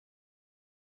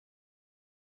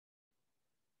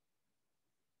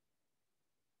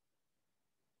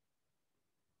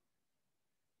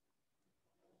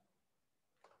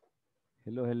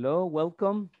Hello, hello,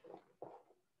 welcome.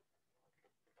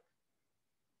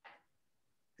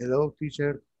 Hello,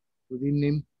 teacher. Good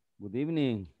evening. Good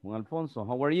evening, Juan Alfonso.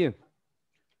 How are you?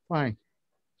 Fine.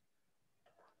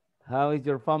 How is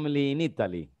your family in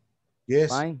Italy?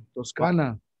 Yes, Fine.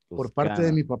 Toscana, por parte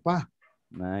de mi papá.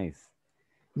 Nice.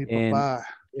 Mi papá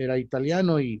era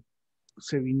italiano y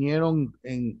se vinieron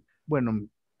bueno,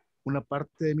 una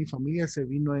parte de mi familia se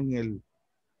vino en el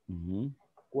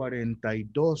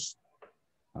 42,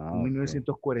 en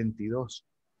 1942,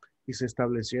 y se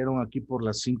establecieron aquí por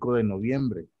las 5 de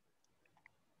noviembre.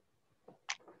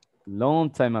 Long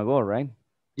time ago, right?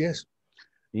 Yes.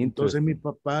 Entonces mi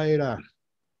papá era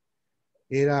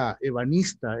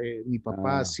ebanista. Mi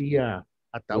papá hacía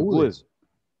ataúdes.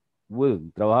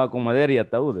 Wood. Trabajaba con madera y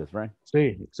ataúdes, right?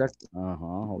 Sí, exacto.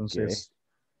 Entonces,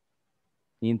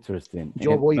 interesting.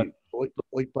 Yo voy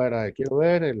para, quiero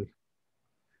ver, el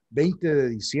 20 de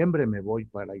diciembre me voy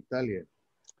para Italia.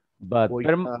 Voy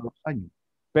cada 2 años.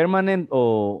 ¿Permanent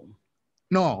o...?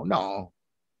 No,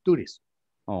 tourist.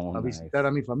 Oh, a nice. visitar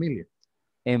a mi familia.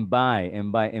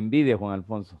 Envidia, Juan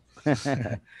Alfonso.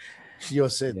 Yo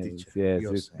sé, teacher. Yes,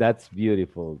 Yo sé. that's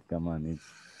beautiful. Come on,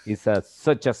 it's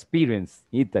such experience,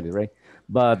 Italy, right?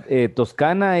 But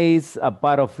Toscana is a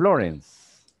part of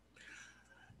Florence.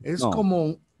 Es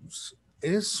como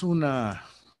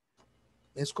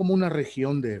una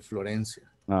región de Florencia.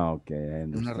 Okay.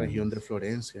 Una región de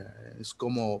Florencia. Es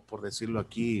como, por decirlo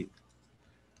aquí,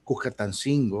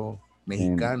 Cucatancingo,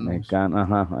 mexicanos.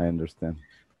 I understand.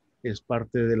 Es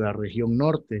parte de la región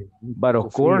norte. But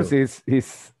of course,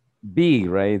 it's big,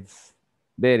 right? It's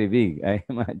very big, I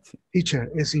imagine.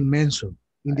 Teacher, es inmenso,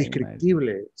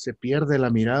 indescriptible. Se pierde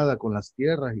la mirada con las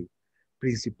tierras y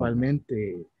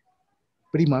principalmente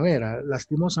primavera.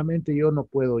 Lastimosamente yo no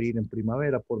puedo ir en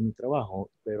primavera por mi trabajo,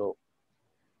 pero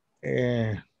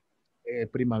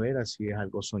primavera sí es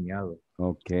algo soñado.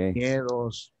 Okay.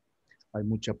 Viñedos, hay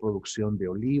mucha producción de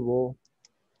olivo.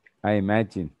 I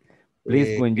imagine.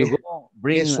 Please, when you go,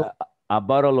 bring a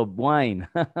bottle of wine.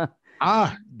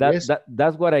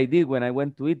 That's what I did when I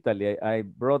went to Italy. I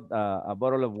brought a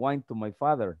bottle of wine to my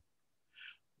father.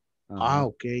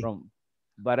 Okay.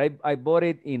 But I bought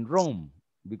it in Rome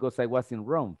because I was in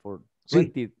Rome for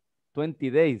 20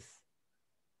 days.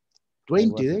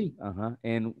 20 days?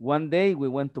 And one day we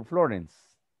went to Florence.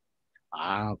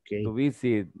 Okay. To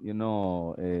visit,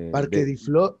 Parque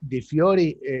di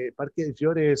Fiori. Parque di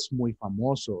Fiori es muy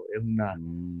famoso. Es una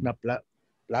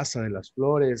plaza de las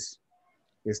flores.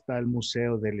 Está el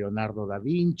Museo de Leonardo da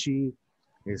Vinci.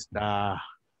 Está,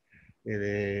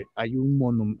 hay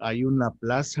una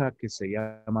plaza que se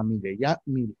llama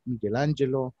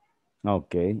Michelangelo.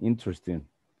 Okay, interesting.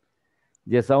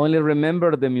 Yes, I only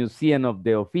remember the Museum of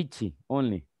the Uffizi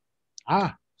only.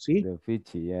 Sí. The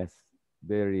Uffizi, yes.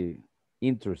 Very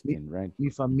interesting, right? Mi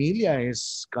familia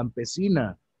es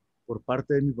campesina. Por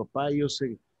parte de mi papá, ellos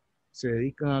se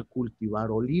dedican a cultivar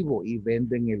olivo y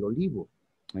venden el olivo.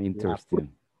 Interesting.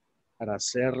 Para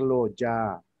hacerlo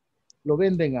ya, lo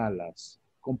venden a las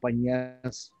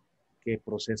compañías que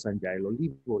procesan ya el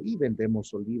olivo y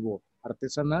vendemos olivo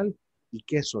artesanal y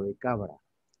queso de cabra.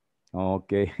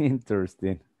 Okay,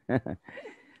 interesting.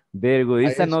 Very good.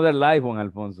 It's another life, Juan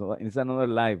Alfonso. It's another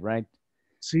life, right?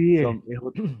 Sí.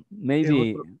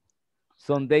 Maybe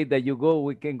someday that you go,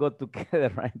 we can go together,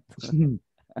 right?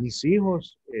 Mis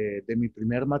hijos de mi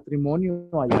primer matrimonio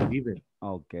allá viven.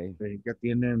 Okay. Ya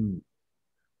tienen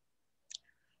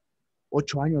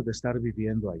 8 años de estar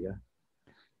viviendo allá.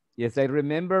 Yes, I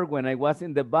remember when I was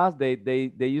in the bus,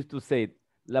 they used to say,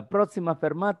 la próxima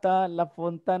fermata, la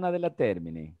Fontana de la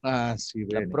Termini. Sí,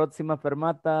 La próxima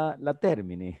fermata, la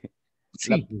Termini.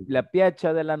 Sí. La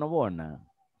Piazza de la Novona.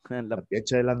 La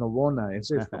Piazza de la Novona,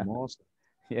 esa es famosa.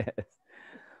 Yes.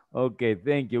 Okay,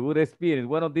 thank you. Good experience.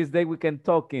 One of these days we can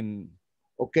talk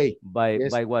by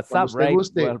WhatsApp, right?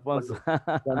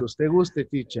 Cuando usted guste,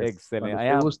 teacher. Excellent.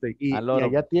 Cuando usted guste. Y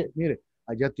allá mire,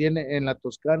 allá tiene, en la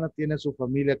Toscana, tiene su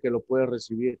familia que lo puede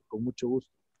recibir con mucho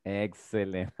gusto.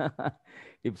 Excellent.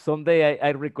 If someday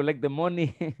I recollect the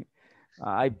money,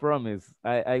 I promise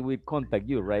I will contact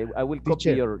you, right? I will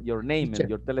copy your name and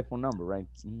your telephone number, right?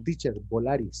 Teacher,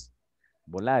 Volaris.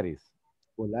 Volaris.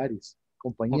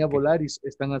 Compañía Volaris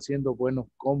están haciendo buenos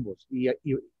combos. Y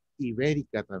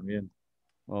Ibérica también.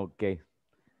 Okay.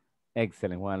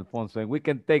 Excellent, Juan Alfonso. And we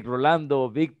can take Rolando,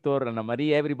 Victor, Ana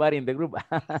Maria, everybody in the group.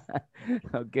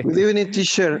 Okay. Good evening,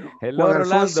 teacher. Hello, Juan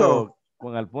Rolando. Alfonso.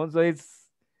 Juan Alfonso is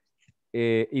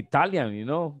Italian, you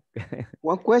know.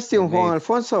 One question, Juan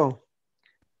Alfonso.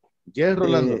 Yes,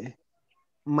 Rolando.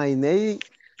 My name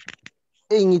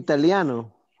in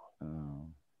italiano.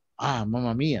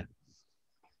 Mamma mia.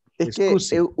 Es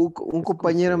que un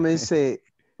compañero me dice,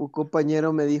 un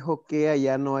compañero me dijo que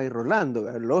allá no hay Rolando,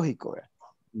 es lógico, ¿verdad?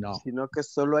 No. Sino que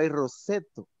solo hay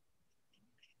Roseto.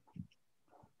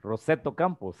 Roseto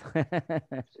Campos.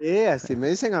 Sí, así me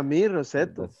dicen a mí,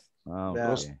 Roseto. Okay.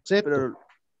 Roseto. Pero,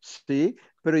 sí,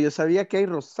 pero yo sabía que hay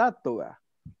Rosato, ¿verdad?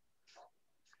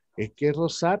 Es que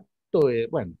Rosato,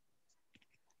 bueno.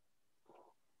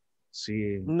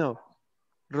 Sí. No,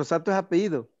 Rosato es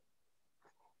apellido.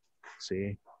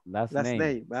 Sí. Last Last name.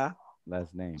 name, ¿va?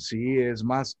 Last name. Sí, es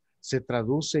más, se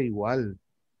traduce igual.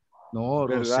 No,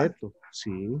 ¿Verdad? Roseto,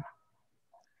 sí.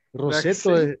 ¿Verdad que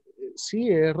Roseto, sí? sí,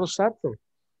 es Rosato.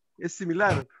 Es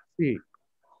similar. Sí.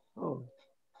 Oh.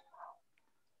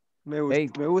 Me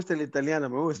gusta el italiano,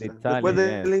 me gusta. Después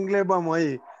Italian, del inglés vamos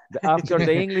ahí. After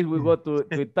the English, we go to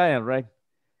Italian, right?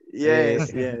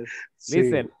 Yes, yes.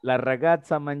 Listen, Sí. la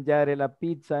ragazza mangiare la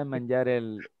pizza, mangiare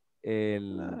el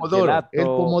Pomodoro, el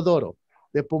gelato. pomodoro.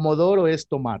 De pomodoro es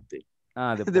tomate.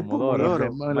 Ah, de De pomodoro.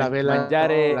 pomodoro. La vela,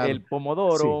 Mangiare la, el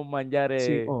pomodoro, sí, sí,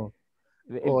 mangiare el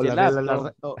o la vela,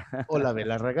 gelato. o la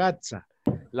vela ragazza.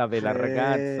 La bella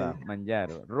ragazza,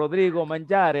 mangiare. Rodrigo,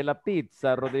 mangiare la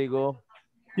pizza, Rodrigo.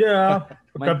 Yeah,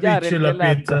 Mangiare capisci il la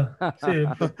gelato.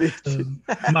 pizza. Sì.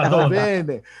 Va Madonna.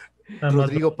 bene.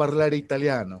 Rodrigo parlare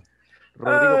italiano.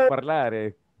 Rodrigo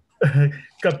parlare.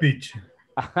 Capisci.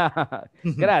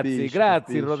 Grazie, grazie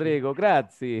Capisci. Rodrigo,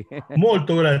 grazie.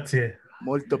 Molto grazie.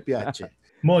 Molto piace.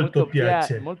 Molto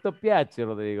piace. Molto piace,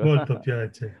 Rodrigo. Molto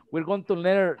piace. We're going to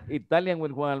learn Italian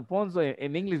with Juan Alfonso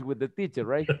and English with the teacher,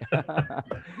 right?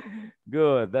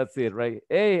 Good, that's it, right?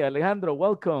 Hey, Alejandro,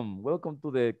 welcome. Welcome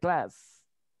to the class.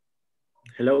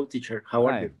 Hello, teacher. How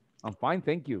are Hi. you? I'm fine,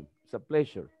 thank you. It's a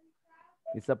pleasure.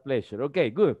 It's a pleasure. Okay,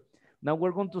 good. Now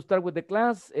we're going to start with the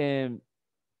class, and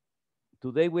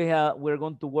today we're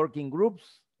going to work in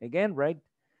groups again, right?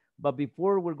 But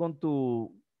before we're going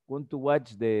to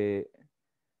watch the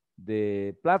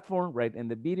platform, right,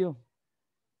 and the video.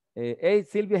 Hey,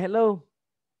 Sylvia, hello.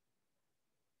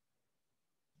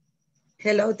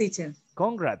 Hello, teacher.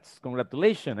 Congrats,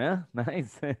 congratulations, huh?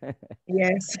 Nice.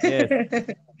 Yes. Yes.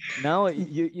 Now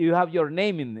you have your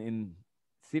name in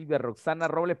Silvia Roxana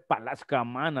Robles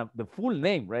Palascamana, the full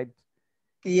name, right?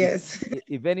 Yes.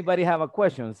 If anybody have a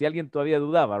question, si alguien todavía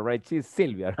dudaba, right? She's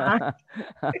Silvia.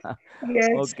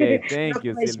 Yes. Okay, thank No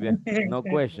you, question. Silvia. No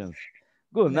questions.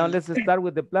 Good. Now No. let's start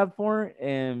with the platform.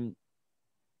 And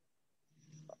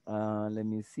let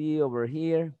me see over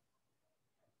here.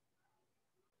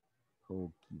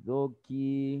 Okie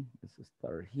dokie. Let's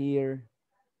start here.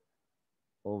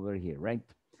 Over here, right?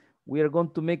 We are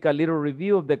going to make a little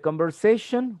review of the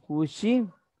conversation. Who is she?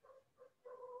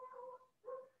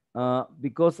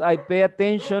 Because I pay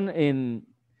attention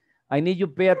I need you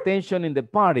to pay attention in the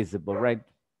participle, right?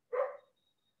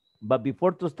 But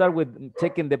before to start with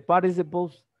checking the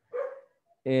participles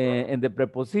and the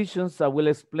prepositions, I will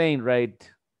explain,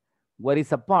 right, what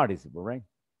is a participle, right?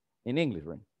 In English,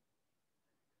 right?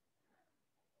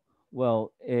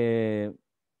 Well, in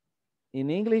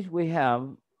English, we have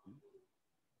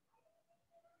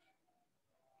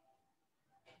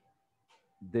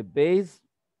the base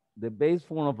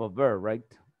form of a verb,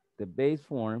 right? The base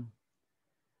form.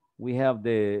 We have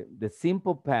the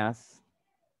simple past,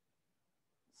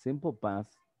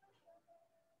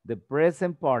 the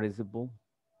present participle,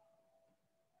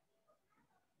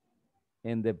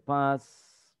 and the past.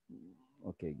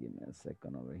 Okay, give me a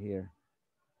second over here.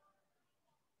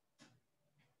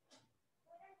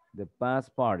 The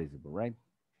past participle, right?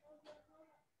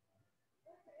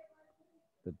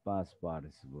 The past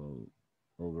participle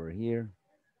over here.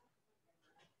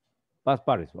 Past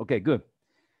participle. Okay, good.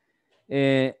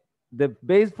 The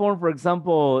base form, for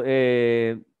example,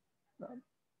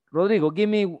 Rodrigo, give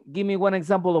me one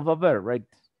example of a verb, right?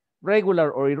 Regular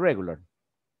or irregular?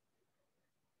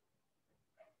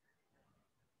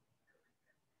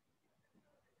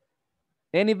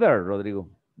 Any verb, Rodrigo,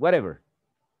 whatever.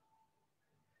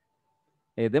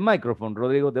 The microphone,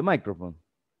 Rodrigo, the microphone.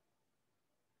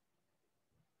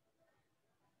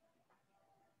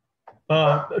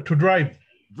 To drive.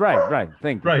 Drive,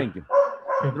 thank you, thank you.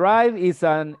 Drive is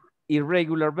an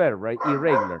irregular verb, right?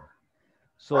 Irregular.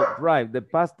 So drive, the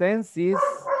past tense is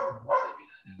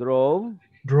drove.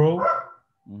 Drove.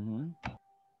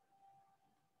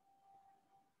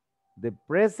 The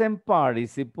present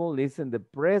participle, listen, the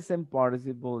present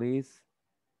participle is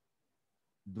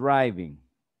driving.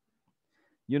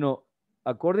 You know,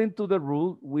 according to the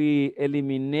rule, we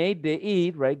eliminate the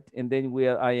E, right? And then we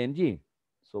are ing.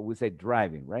 So we say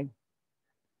driving, right?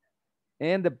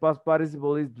 And the past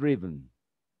participle is driven.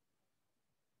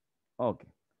 Okay.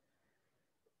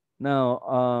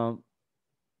 Now,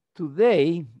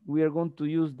 today we are going to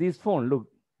use this form. Look,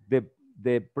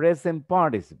 the present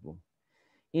participle.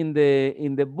 In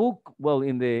the book, well,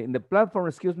 in the platform,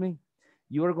 excuse me,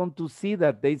 you are going to see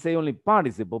that they say only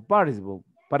participio,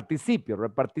 participio,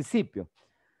 right? Participio.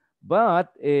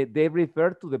 But they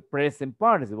refer to the present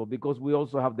participle because we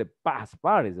also have the past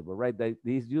participle, right? That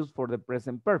is used for the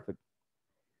present perfect.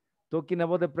 Talking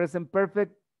about the present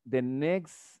perfect, the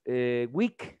next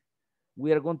week,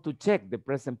 we are going to check the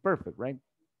present perfect, right?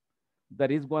 That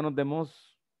is one of the most,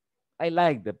 I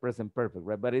like the present perfect,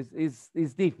 right? But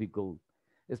it's difficult,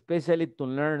 especially to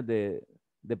learn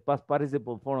the past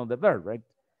participle form of the verb, right?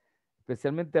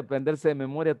 Especialmente aprenderse de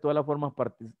memoria todas las formas,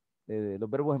 los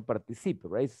verbos en participio,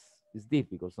 right? It's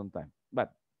difficult sometimes,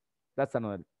 but that's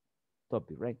another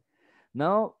topic, right?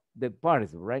 Now, the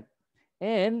participle, right?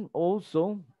 And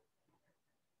also,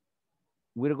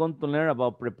 we're going to learn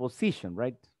about preposition,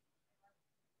 right?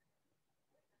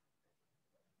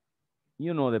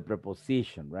 You know the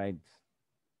preposition, right?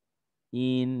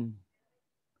 In,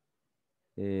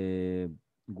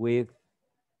 with,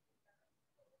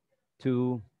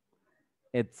 to,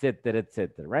 etc.,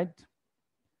 right?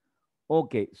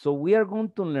 Okay, so we are going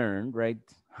to learn, right,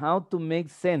 how to make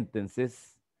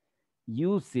sentences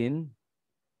using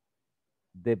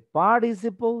the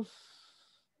participles,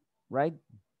 right,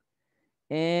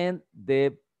 and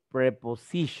the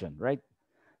preposition, right?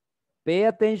 Pay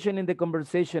attention in the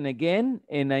conversation again,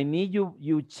 and I need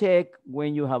you check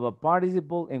when you have a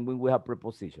participle and when we have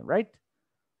preposition, right?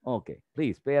 Okay,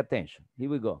 please pay attention. Here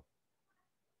we go.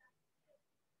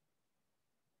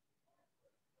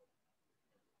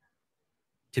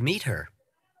 To meet her.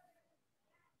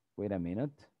 Wait a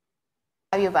minute.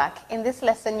 Have you back. In this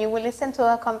lesson, you will listen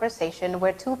to a conversation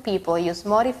where two people use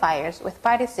modifiers with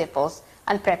participles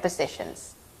and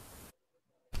prepositions.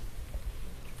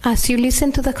 As you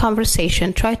listen to the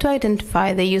conversation, try to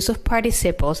identify the use of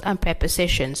participles and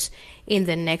prepositions. In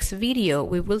the next video,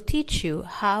 we will teach you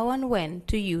how and when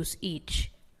to use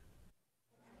each.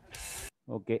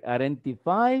 Okay,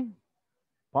 identify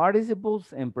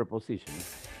participles and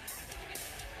prepositions.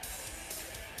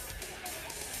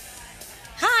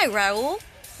 Hi, Raul.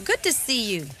 Good to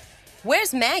see you.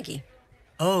 Where's Maggie?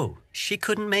 Oh, she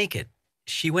couldn't make it.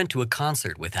 She went to a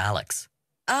concert with Alex.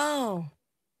 Oh,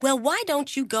 well, why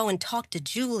don't you go and talk to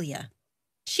Julia?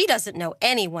 She doesn't know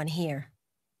anyone here.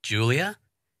 Julia?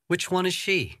 Which one is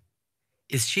she?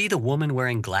 Is she the woman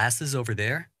wearing glasses over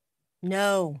there?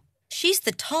 No, she's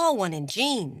the tall one in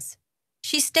jeans.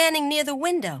 She's standing near the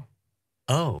window.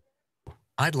 Oh,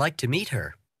 I'd like to meet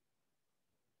her.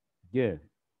 Good.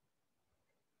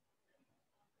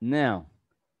 Now,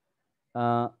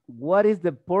 what is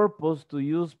the purpose to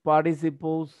use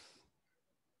participles?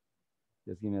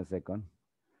 Just give me a second.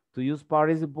 To use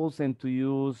participles and to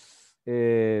use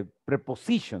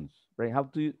prepositions, right? How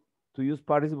to use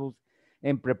participles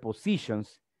and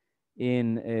prepositions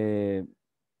in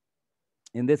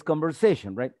this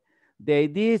conversation, right? The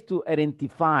idea is to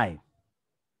identify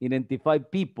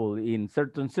people in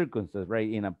certain circumstances, right?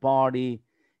 In a party,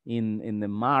 in the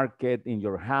market, in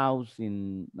your house,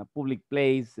 in a public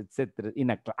place, etc. In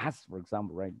a class, for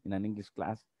example, right? In an English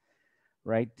class,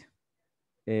 right?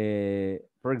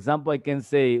 For example, I can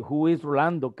say, who is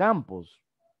Rolando Campos?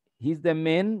 He's the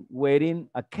man wearing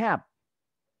a cap,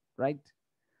 right?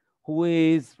 Who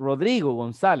is Rodrigo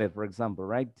Gonzalez, for example,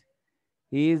 right?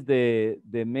 He is the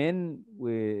man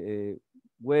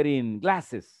wearing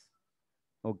glasses,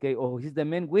 okay? Or he's the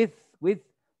man with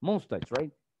mustache,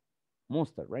 right?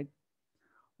 Mustache, right?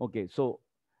 Okay, so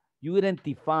you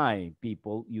identify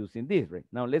people using this, right?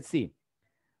 Now let's see.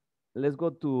 Let's go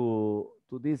to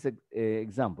this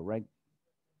example, right?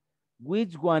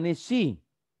 Which one is she?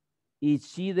 Is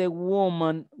she the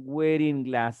woman wearing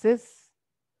glasses?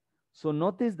 So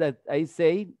notice that I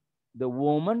say the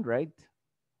woman, right?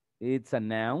 It's a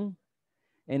noun.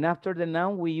 And after the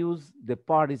noun, we use the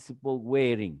participle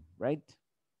wearing, right?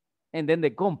 And then the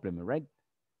complement, right?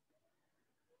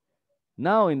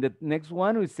 Now in the next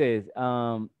one, we say,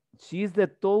 she's the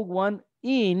tall one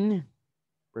in,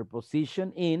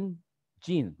 preposition in,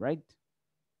 jeans, right?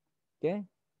 Okay?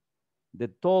 The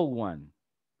tall one.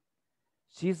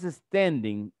 She's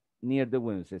standing near the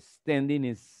window. So standing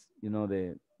is, you know,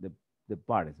 the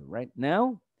participle, right?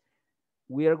 Now,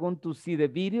 we are going to see the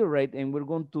video, right? And we're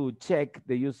going to check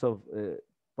the use of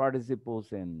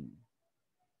participles and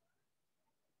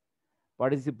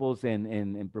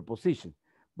prepositions.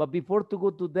 But before to go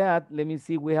to that, let me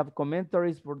see, we have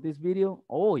commentaries for this video.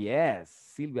 Oh, yes,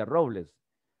 Silvia Robles.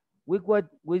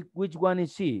 Which one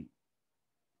is she?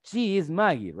 She is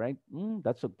Maggie, right?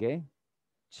 That's okay.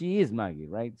 She is Maggie,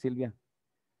 right, Silvia?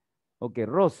 Okay,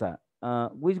 Rosa.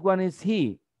 which one is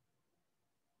he?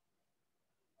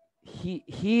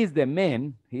 He is the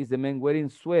man. He's the man wearing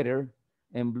sweater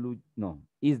and blue. No,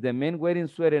 is the man wearing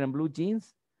sweater and blue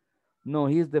jeans? No,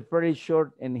 he's the very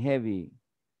short and heavy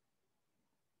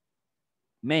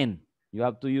man. You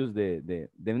have to use the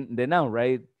noun,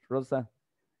 right, Rosa?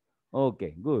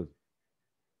 Okay, good.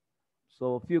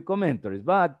 So a few commentaries,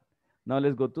 but now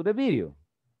let's go to the video.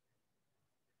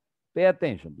 Pay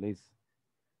attention, please.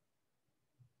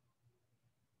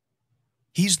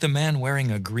 He's the man wearing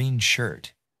a green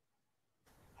shirt.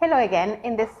 Hello again.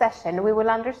 In this session, we will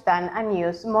understand and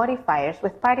use modifiers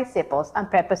with participles and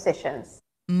prepositions.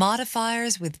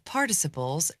 Modifiers with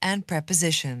participles and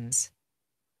prepositions.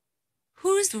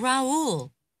 Who's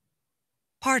Raul?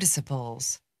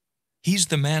 Participles. He's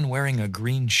the man wearing a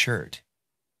green shirt.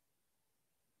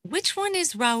 Which one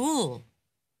is Raul?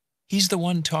 He's the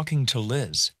one talking to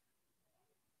Liz.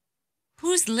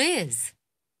 Who's Liz?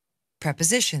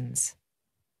 Prepositions.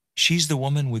 She's the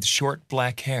woman with short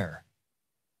black hair.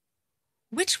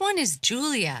 Which one is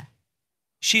Julia?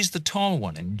 She's the tall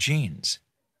one in jeans.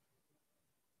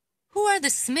 Who are the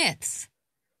Smiths?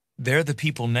 They're the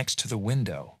people next to the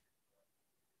window.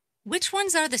 Which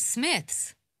ones are the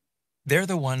Smiths? They're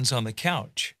the ones on the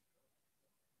couch.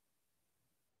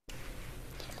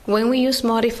 When we use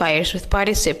modifiers with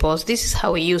participles, this is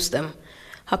how we use them.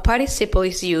 A participle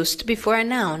is used before a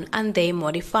noun and they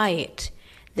modify it.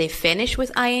 They finish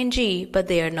with ing, but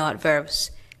they are not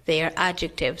verbs. They are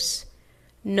adjectives.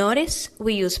 Notice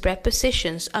we use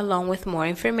prepositions along with more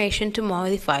information to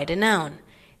modify the noun.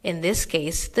 In this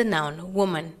case, the noun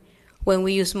woman. When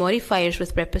we use modifiers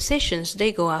with prepositions,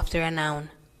 they go after a noun.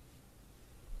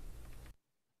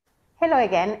 Hello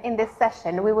again. In this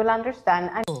session, we will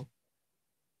understand and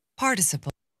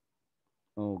participle.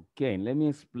 Okay, let me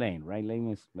explain, right? Let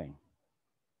me explain.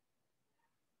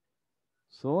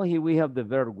 So here we have the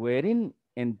verb wearing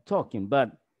and talking, but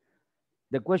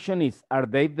the question is, are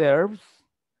they verbs?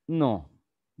 No,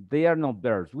 they are not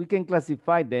verbs. We can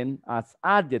classify them as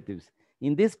adjectives.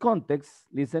 In this context,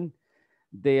 listen,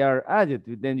 they are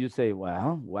adjectives. Then you say,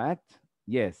 well, what?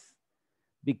 Yes,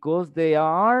 because they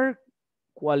are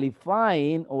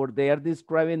qualifying or they are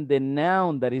describing the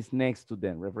noun that is next to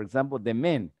them. For example, the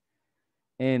man.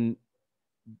 And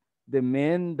the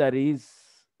man that is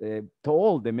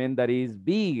tall, the man that is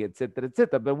big, etc.,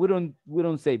 etc. But we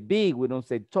don't say big, we don't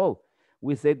say tall.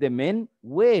 We say the man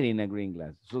wearing a green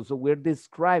glass. So we're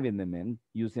describing the man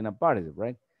using a participle,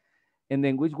 right? And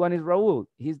then which one is Raul?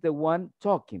 He's the one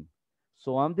talking.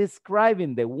 So I'm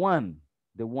describing the one.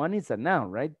 The one is a noun,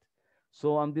 right?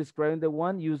 So I'm describing the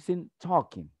one using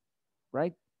talking,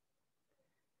 right?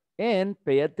 And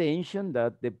pay attention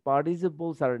that the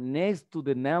participles are next to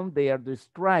the noun they are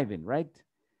describing, right?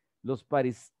 Los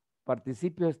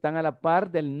participios están a la par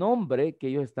del nombre que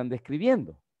ellos están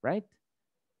describiendo, right?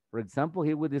 For example,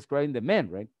 here we're describing the man,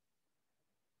 right?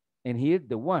 And here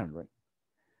the one, right?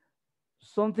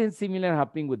 Something similar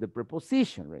happened with the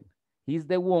preposition, right? He's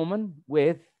the woman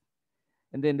with,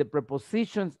 and then the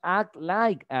prepositions act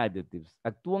like adjectives.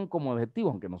 Actúan como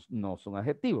adjetivos, aunque no son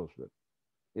adjetivos, right?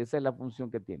 Esa es la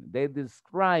función que tienen. They're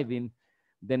describing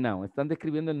the noun. Están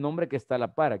describiendo el nombre que está a la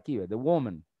par aquí, right? The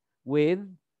woman with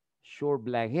short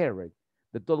black hair, right?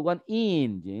 The tall one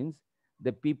in jeans,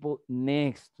 the people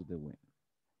next to the window.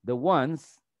 The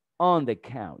ones on the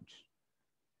couch.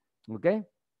 Okay?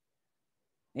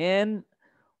 And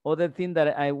other thing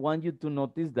that I want you to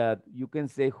notice that you can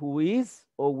say who is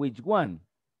or which one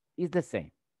is the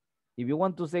same. If you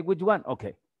want to say which one,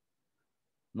 okay.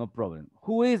 No problem.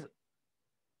 Who is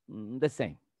the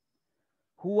same.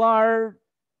 Who are,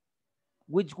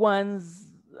 which ones,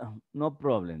 no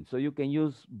problem. So you can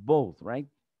use both, right?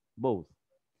 Both.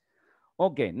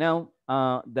 Okay, now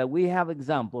that we have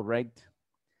example, right?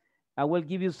 I will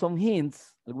give you some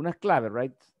hints, algunas claves,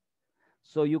 right?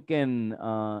 So you can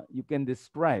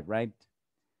describe, right?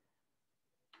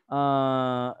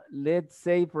 Let's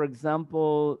say, for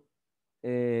example,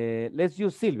 let's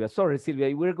use Sylvia. Sorry,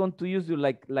 Sylvia, we're going to use you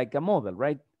like a model,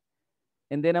 right?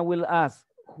 And then I will ask,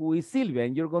 who is Sylvia?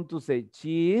 And you're going to say,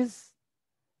 she is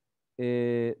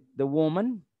the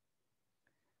woman.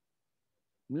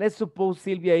 Let's suppose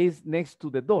Sylvia is next to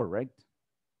the door, right?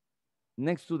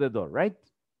 Next to the door, right?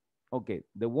 Okay,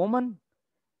 the woman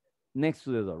next to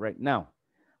the door, right? Now,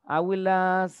 I will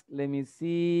ask, let me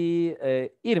see,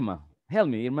 Irma. Help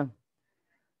me, Irma.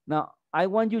 Now, I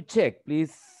want you to check,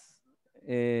 please,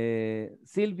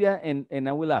 Sylvia, and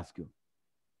I will ask you.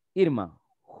 Irma,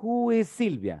 who is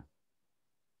Sylvia?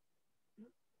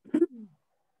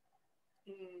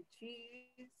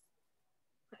 She's,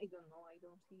 I don't know, I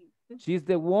don't see. She's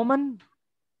the woman?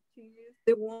 She is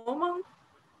the woman.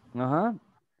 Ajá.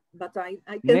 But I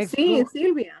can Next see to-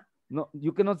 Silvia. No,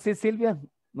 you cannot see Silvia.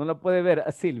 No la puede ver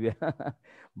a Silvia.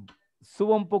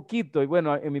 Suba un poquito y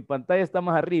bueno, en mi pantalla está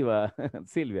más arriba,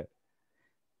 Silvia.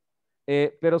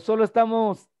 Pero solo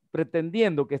estamos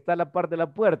pretendiendo que está a la par de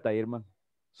la puerta, Irma.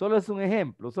 Solo es un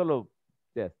ejemplo, solo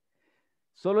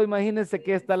imagínense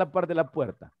que está a la par de la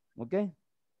puerta, ¿ok?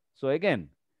 So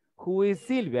again, who is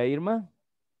Silvia, Irma?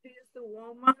 She is the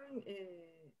woman.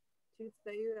 She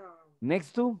stayed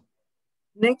Next to?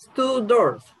 next to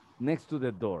doors. Next to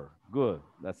the door. Good,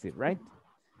 that's it, right?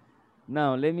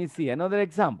 Now, let me see another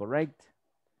example, right?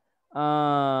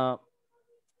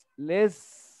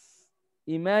 Let's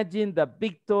imagine that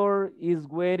Victor is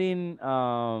wearing,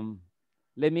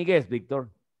 let me guess, Victor.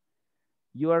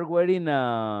 You are wearing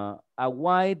a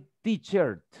white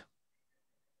t-shirt.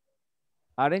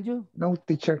 Aren't you? No,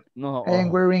 teacher. No. I am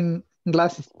wearing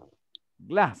glasses.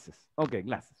 Glasses. Okay,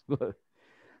 glasses. Good.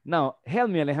 Now, help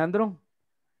me, Alejandro.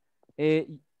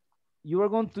 You are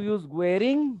going to use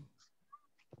wearing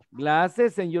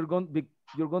glasses and you're going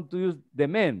to use the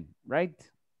men, right?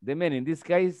 The men. In this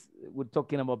case, we're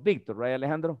talking about Victor, right,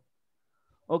 Alejandro?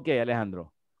 Okay,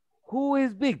 Alejandro. Who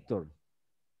is Victor?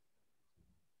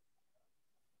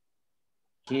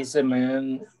 He's a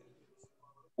man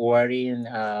wearing,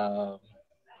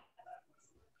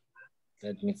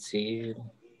 let me see,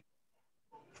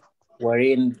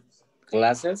 wearing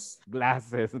glasses.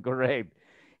 Glasses, correct.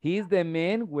 He's the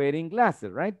man wearing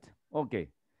glasses, right? Okay.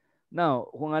 Now,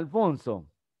 Juan Alfonso,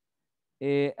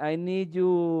 I need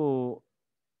you,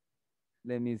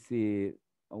 let me see,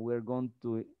 we're going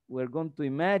to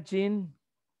imagine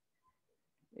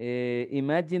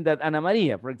that Ana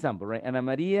Maria, for example, right? Ana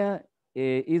Maria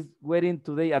is wearing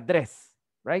today a dress,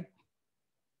 right?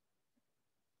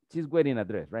 She's wearing a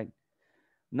dress, right?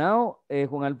 Now,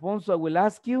 Juan Alfonso, I will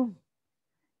ask you,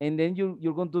 and then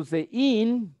you're going to say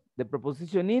in, the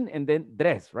preposition in, and then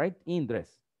dress, right? In dress,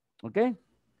 okay?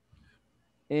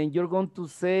 And you're going to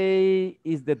say,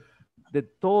 is the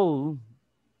tall,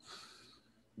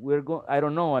 I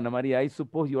don't know, Ana Maria, I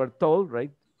suppose you are tall,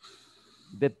 right?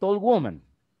 The tall woman,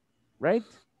 right?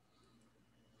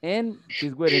 And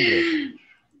she's wearing dress.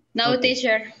 No, Okay.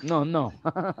 teacher. No.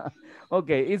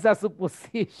 Okay, it's a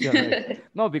supposition. Right?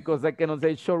 No, because I cannot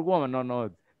say short woman.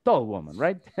 No, tall woman,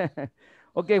 right?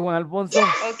 Okay, Juan Alfonso.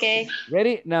 Okay.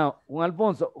 Ready? Now, Juan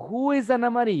Alfonso, who is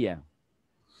Ana Maria?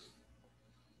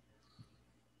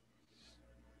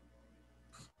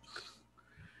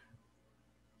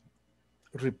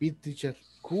 Repeat, teacher.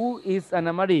 Who is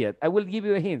Ana Maria? I will give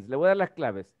you a hint. Le voy a dar las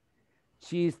claves.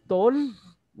 She is tall,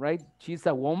 right? She's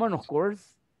a woman, of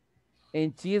course.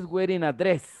 And she is wearing a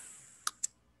dress.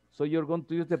 So you're going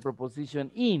to use the preposition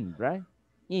in, right?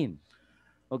 In.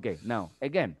 Okay, now,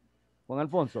 again, Juan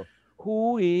Alfonso,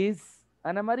 who is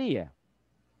Ana Maria?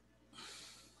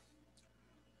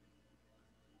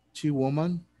 She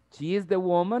woman. She is the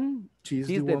woman. She's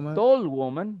the woman. Tall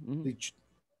woman. Mm-hmm.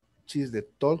 She is the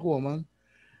tall woman.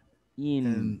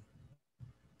 In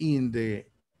the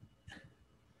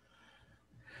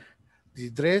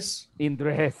dress. In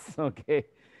dress, okay.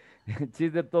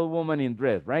 She's the tall woman in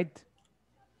dress, right?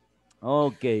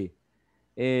 Okay.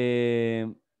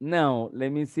 Now,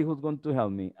 let me see who's going to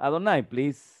help me. Adonai,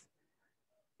 please.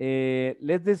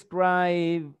 Let's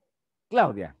describe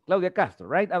Claudia Castro,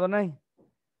 right, Adonai?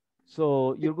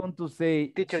 So you're going to say...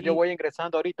 Teacher, yo voy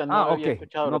ingresando ahorita, no había okay,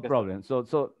 escuchado no lo que problem.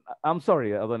 So, I'm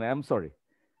sorry, Adonai, I'm sorry.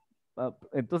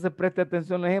 Entonces preste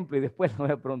atención al ejemplo y después le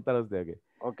voy a preguntar a usted.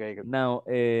 Okay. Now,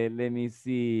 let me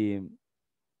see.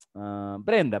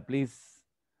 Brenda, please.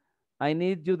 I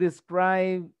need you to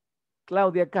describe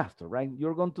Claudia Castro, right?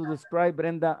 You're going to describe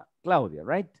Brenda Claudia,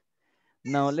 right?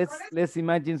 Now, let's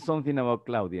imagine something about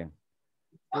Claudia.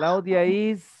 Claudia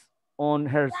is on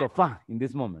her sofa in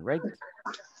this moment, right?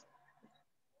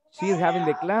 She's having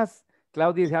the class.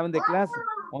 Claudia is having the class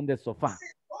on the sofa,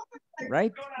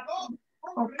 right?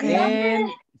 Okay. And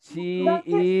she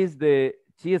is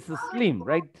slim,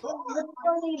 right?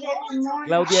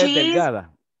 Claudia es delgada.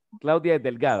 Claudia es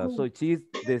delgada. So she's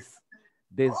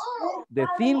the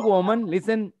thin woman,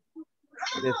 listen,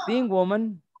 the thin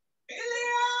woman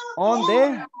on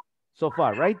the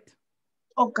sofa, right?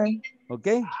 Okay.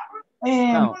 Okay?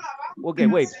 Now, okay,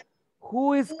 wait.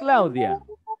 Who is Claudia?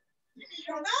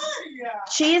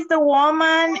 She's the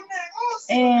woman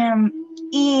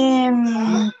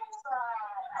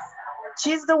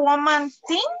she's the woman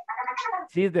thin?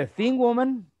 She's the thin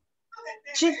woman?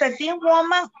 She's the thin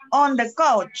woman on the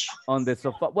couch. On the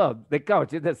sofa. Well, the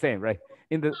couch is the same, right?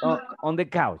 On the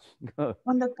couch.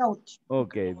 On the couch.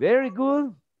 Okay, very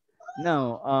good.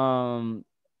 Now,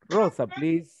 Rosa,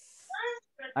 please.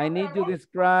 I need to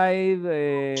describe,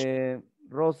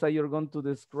 Rosa, you're going to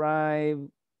describe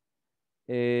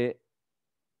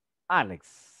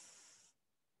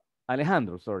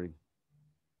Alejandro, sorry.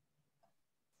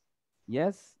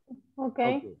 Yes?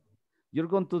 Okay. You're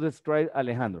going to describe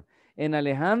Alejandro. And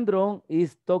Alejandro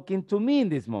is talking to me in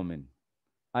this moment.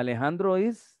 Alejandro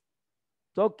is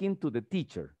talking to the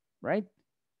teacher, right?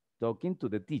 Talking to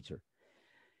the teacher.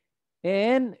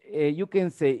 And you can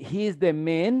say he's the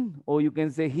man, or you can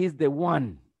say he's the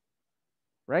one,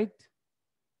 right?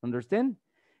 Understand?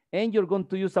 And you're going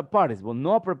to use a participle,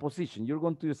 no a preposition. You're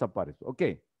going to use a participle.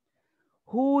 Okay.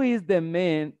 Who is the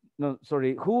man? No,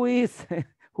 sorry. Who is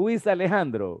who is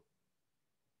Alejandro?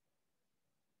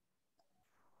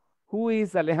 Who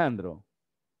is Alejandro?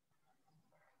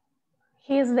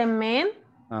 He's the man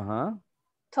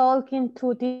talking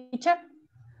to teacher.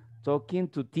 Talking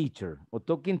to teacher or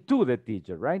talking to the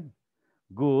teacher, right?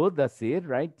 Good, that's it,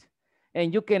 right?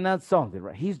 And you can add something,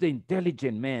 right? He's the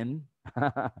intelligent man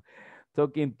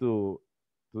talking to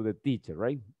the teacher,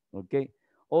 right? Okay.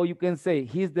 Or you can say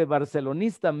he's the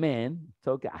Barcelonista man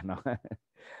talking. No,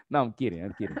 no, I'm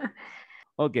kidding.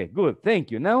 Okay, good.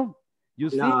 Thank you. Now, you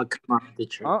see. No, come on,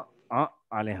 teacher.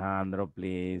 Alejandro,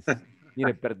 please.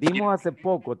 Mire, perdimos hace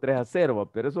poco 3-0,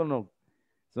 pero eso no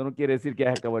quiere decir que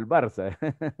ya acabó el Barça.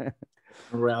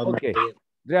 Real Madrid.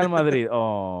 Real Madrid.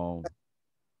 Oh,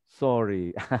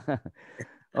 sorry.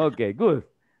 Okay, good.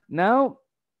 Now,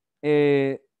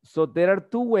 so there are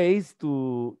two ways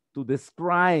to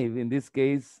describe, in this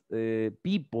case,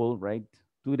 people, right?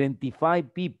 To identify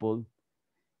people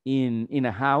in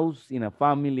a house, in a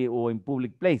family, or in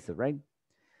public places, right?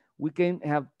 We can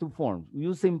have two forms,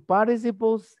 using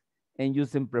participles and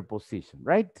using prepositions,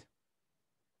 right?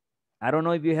 I don't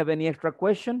know if you have any extra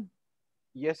question.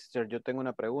 Yes, sir, yo tengo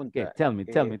una pregunta. Okay, tell me.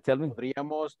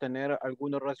 ¿Podríamos tener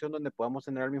alguna oración donde podamos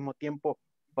tener al mismo tiempo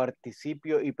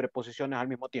participio y preposiciones al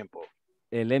mismo tiempo?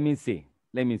 Let me see.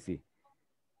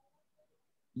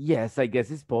 Yes, I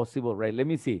guess it's possible, right? Let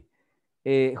me see.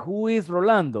 Who is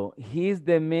Rolando? He's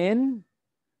the man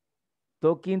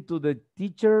talking to the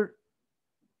teacher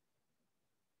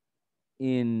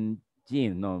in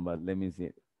jeans. No, but let me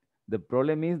see. The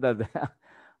problem is that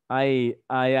I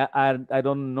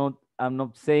don't know. I'm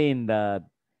not saying that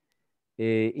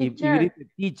if it is a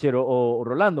teacher or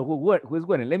Rolando who is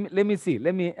winning. Let me see.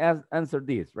 Let me answer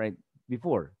this right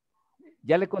before.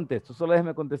 Ya le contesto. Solo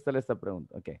déjeme contestarle esta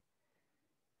pregunta. Okay.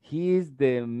 He is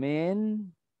the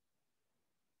man.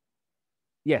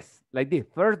 Yes, like this.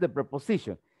 First, the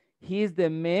preposition. He is the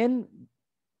man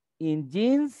in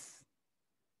jeans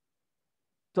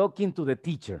talking to the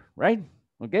teacher, right?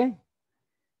 Okay.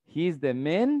 He's the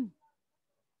man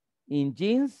in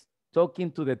jeans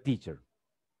talking to the teacher.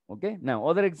 Okay. Now,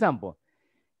 other example.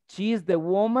 She is the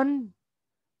woman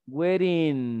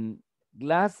wearing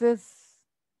glasses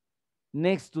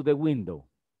next to the window.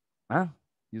 Huh?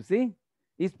 You see?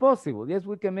 It's possible. Yes,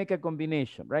 we can make a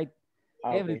combination, right?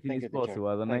 Everything is possible,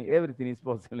 Adonai. Everything is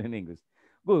possible in English.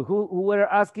 Good. Who were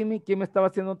asking me? ¿Quién me estaba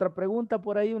haciendo otra pregunta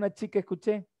por ahí? Una chica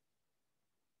escuché.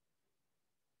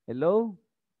 Hello?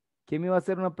 ¿Quién me iba a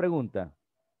hacer una pregunta?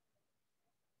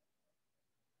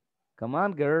 Come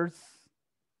on, girls.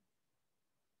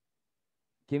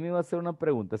 ¿Quién me iba a hacer una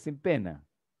pregunta? Sin pena.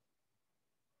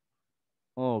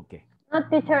 Ok. No,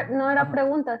 teacher, no era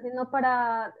pregunta, sino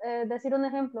para decir un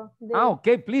ejemplo. Ok,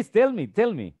 please tell me.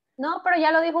 No, pero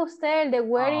ya lo dijo usted, el de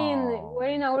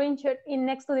wearing a orange shirt in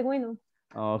next to the window.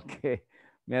 Ok,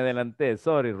 me adelanté.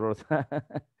 Sorry, Rosa.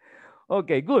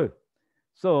 Okay, good.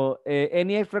 So,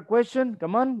 any extra question?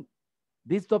 Come on.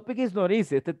 This topic is not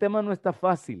easy. Este tema no está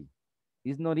fácil.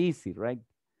 It's not easy, right?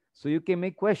 So you can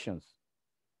make questions.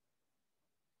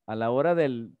 A la hora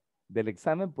del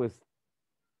examen, pues,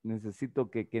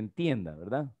 necesito que entienda,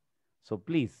 ¿verdad? So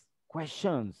please,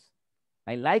 questions.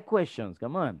 I like questions.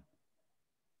 Come on.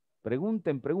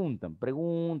 Pregúntale.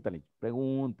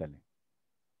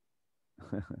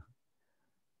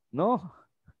 No?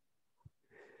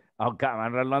 Oh, come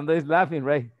on, Rolando is laughing,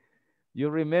 right? You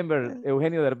remember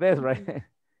Eugenio Derbez, right?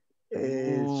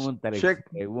 Pregúntale.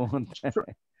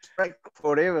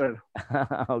 Forever.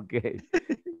 Okay.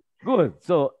 Good.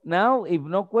 So now, if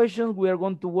no questions, we are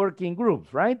going to work in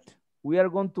groups, right? We are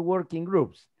going to work in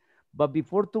groups. But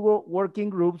before to work in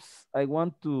groups, I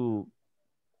want to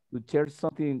share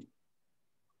something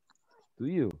to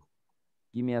you.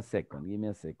 Give me a second.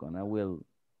 I will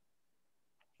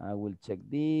check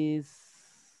this.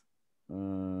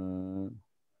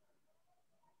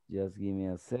 Just give me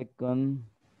a second.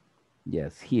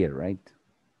 Yes, here, right?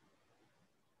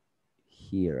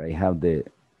 Here, I have the...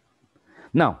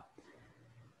 Now,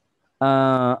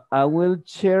 I will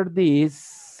share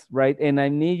this right? And I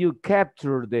need you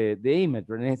capture the image.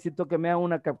 Right? Necesito que me hagan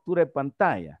una captura de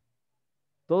pantalla.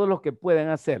 Todos los que pueden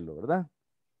hacerlo, ¿verdad?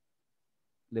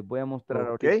 Les voy a mostrar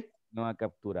ahorita. No a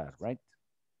capturar, right?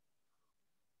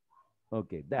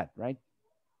 Okay, that, right?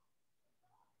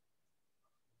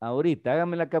 Ahorita,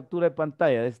 hágame la captura de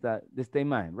pantalla de esta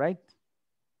imagen, right?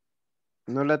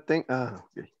 No la tengo. Ah,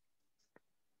 ok.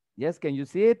 Yes, can you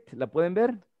see it? ¿La pueden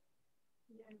ver?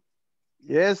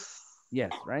 Yes.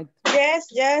 Yes, right? Yes,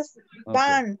 yes, Okay.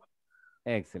 done.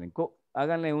 Excellent.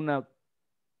 Háganle una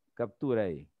captura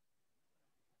ahí.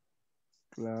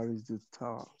 Claro, is the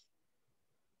top.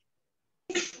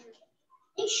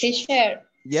 Teacher.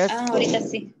 Yes. Ahorita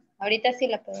sí. Ahorita sí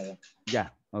la puedo ver.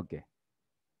 Ya, ok.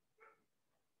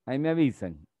 Ahí me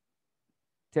avisan.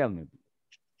 Tell me.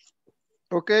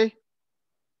 Okay.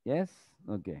 Yes,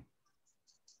 okay.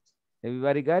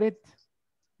 Everybody got it?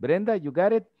 Brenda, you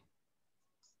got it?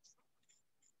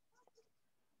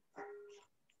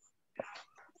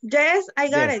 Yes, I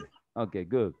got it. Okay,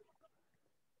 good.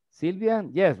 Sylvia,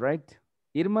 yes, right?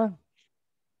 Irma?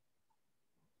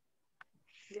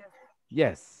 Yes.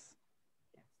 Yes.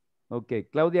 Okay,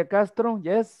 Claudia Castro,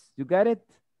 yes, you got it?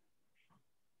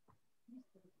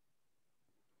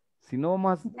 Si no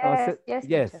vamos a hacer...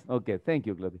 Yes, okay, thank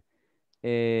you, Claudia.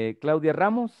 Claudia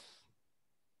Ramos?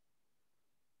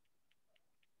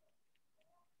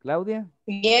 Claudia?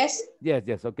 Yes. Yes,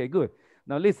 yes, okay, good.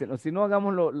 Now listen, si no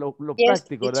hagamos lo Yes,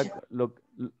 práctico, ¿verdad?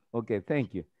 Ok,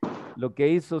 thank you. Lo que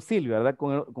hizo Silvia, ¿verdad?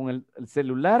 Con el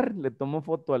celular le tomó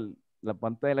foto a la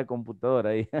pantalla de la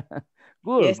computadora ahí.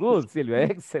 Good, Yes. good, Silvia,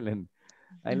 excellent.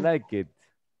 I like it.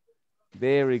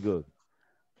 Very good.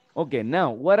 Okay,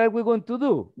 now what are we going to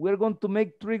do? We're going to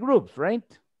make 3 groups, right?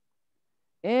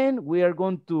 And we are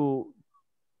going to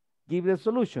give the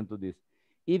solution to this.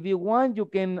 If you want, you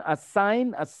can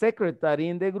assign a secretary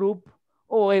in the group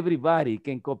or everybody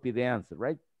can copy the answer,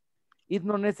 right? It's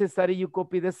not necessary you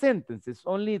copy the sentences,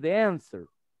 only the answer.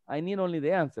 I need only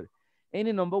the answer. And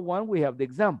in number 1, we have the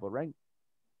example, right?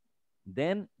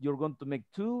 Then you're going to make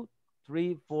 2,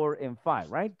 3, 4, and 5,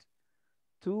 right?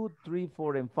 2, 3,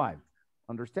 4, and 5.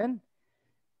 Understand?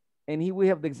 And here we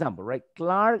have the example, right?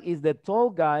 Clark is the tall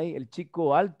guy, el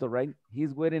chico alto, right?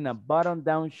 He's wearing a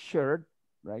button-down shirt,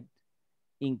 right?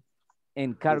 In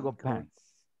cargo pants.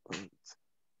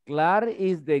 Clark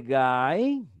is the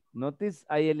guy. Notice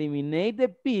I eliminate the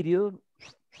period,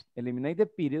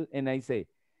 and I say,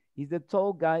 he's the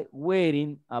tall guy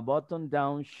wearing a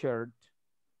button-down shirt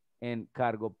and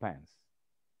cargo pants,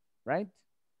 right?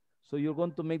 So you're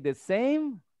going to make the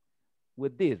same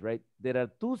with this, right? There are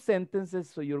 2 sentences,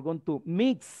 so you're going to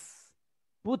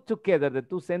put together the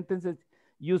 2 sentences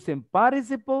using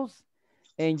participles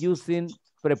and using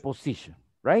preposition,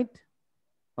 right?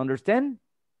 Understand?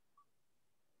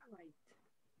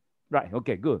 Right,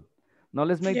 okay, good. Now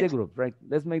let's make the groups, right?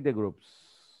 Let's make the groups.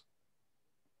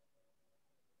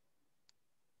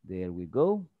 There we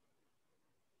go.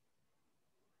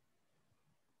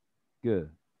 Good.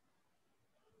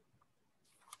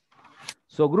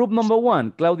 So group number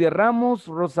 1, Claudia Ramos,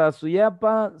 Rosa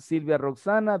Suyapa, Silvia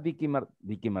Roxana, Vicky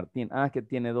Martín. Ah, que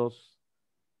tiene dos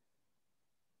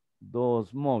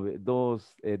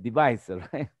devices,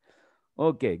 right?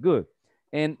 Okay, good.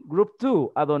 And group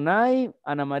 2, Adonai,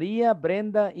 Ana María,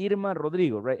 Brenda, Irma,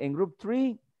 Rodrigo, right? And group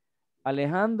 3,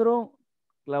 Alejandro,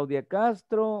 Claudia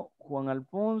Castro, Juan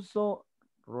Alfonso,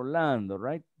 Rolando,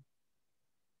 right?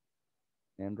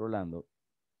 And Rolando.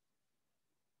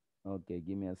 Okay,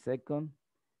 give me a second.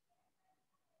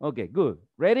 Okay, good.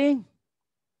 Ready?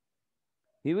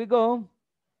 Here we go.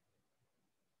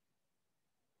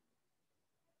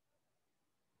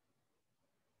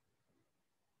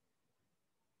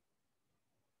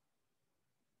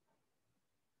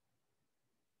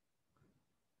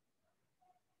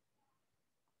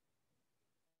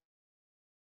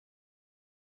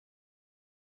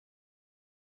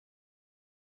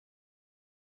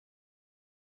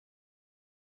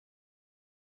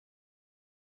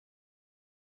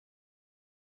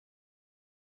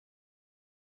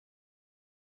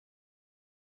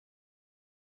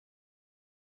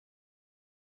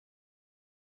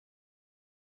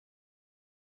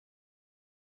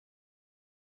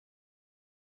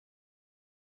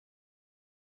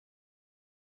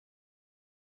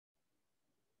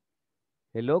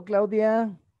 Hello, Claudia.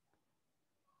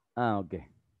 Ah, okay.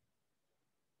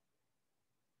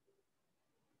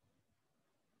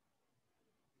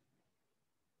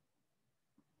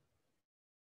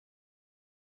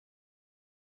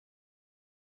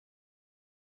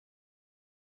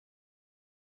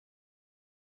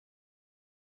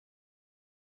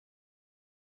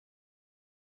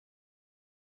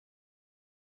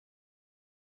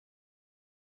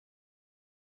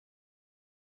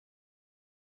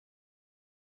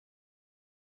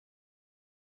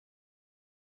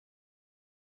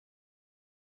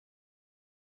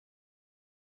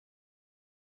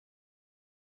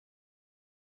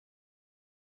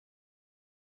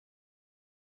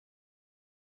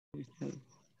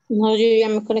 No, yo ya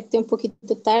me conecté un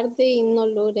poquito tarde y no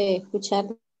logré escuchar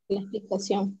la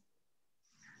explicación.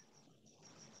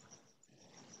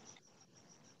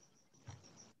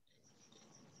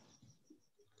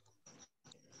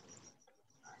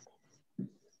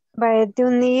 Va, es de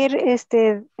unir,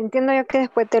 entiendo yo que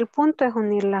después del punto es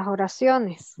unir las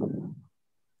oraciones.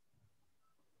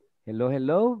 Hello,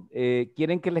 hello.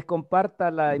 ¿Quieren que les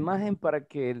comparta la imagen para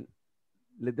que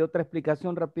les dé otra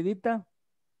explicación rapidita?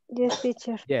 Yes,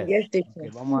 teacher. Yes. Yes, teacher.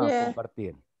 Ok, vamos a Yes.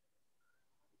 compartir.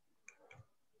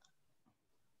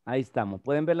 Ahí estamos.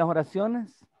 ¿Pueden ver las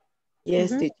oraciones?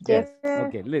 Yes, teacher. Yes.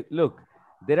 Okay, look.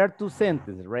 There are two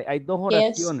sentences, right? Hay dos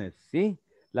oraciones, ¿sí?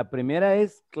 La primera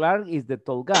es Clark is the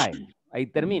tall guy. Ahí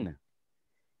termina.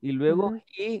 Y luego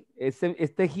he, este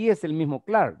he es el mismo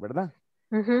Clark, ¿verdad?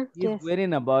 He's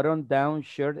wearing a button-down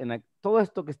shirt. Todo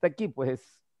esto que está aquí, pues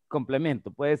es complemento.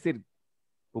 Puede decir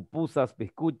pupusas,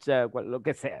 piscucha, lo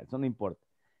que sea, eso no importa.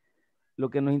 Lo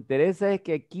que nos interesa es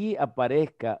que aquí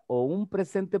aparezca o un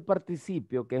presente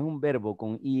participio, que es un verbo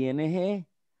con ing,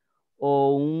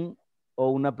 o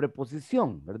una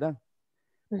preposición, ¿verdad?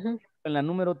 En la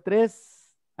número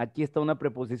 3, aquí está una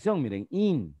preposición, miren,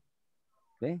 in.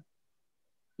 ¿Ve?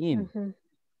 In.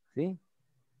 ¿Sí?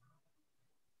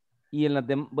 Y en las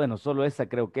demás, bueno, solo esa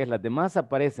creo que es. Las demás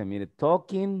aparecen, mire,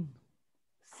 talking,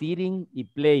 sitting y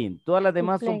playing. Todas las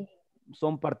demás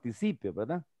son participios,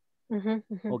 ¿verdad?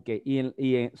 Ok,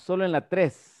 solo en la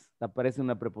 3 aparece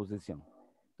una preposición.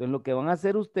 Entonces lo que van a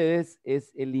hacer ustedes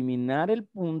es eliminar el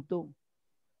punto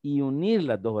y unir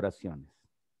las dos oraciones.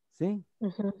 ¿Sí?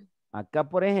 Acá,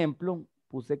 por ejemplo,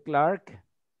 puse Clark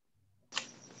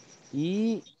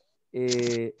y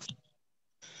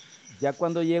ya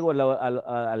cuando llego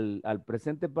al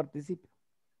presente participio,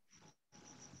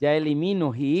 ya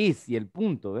elimino he is y el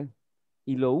punto, ¿ve?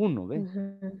 Y lo uno, ¿ve?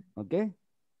 ¿Ok?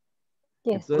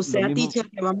 Yes. O sea, teacher,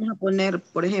 que vamos a poner,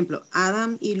 por ejemplo,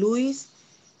 Adam y Luis.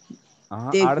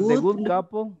 Ajá, are the good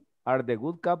couple. Are the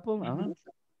good couple. Ajá.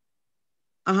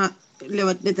 Ajá,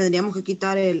 le tendríamos que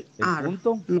quitar el are.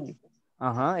 Punto. No.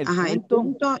 Ajá, el Ajá, punto. El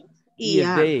punto y el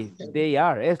are. they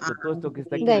are. Esto, todo esto que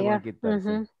está aquí le van a quitar. Sí.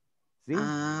 ¿Sí?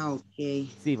 Ah, ok.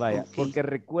 Sí, vaya, porque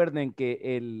recuerden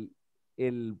que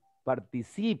el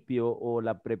participio o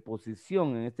la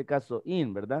preposición, en este caso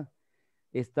in, ¿verdad?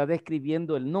 Está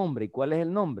describiendo el nombre. ¿Y cuál es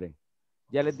el nombre?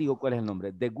 Ya les digo cuál es el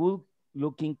nombre. The good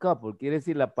looking couple, quiere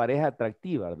decir la pareja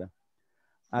atractiva, ¿verdad?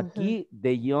 Aquí,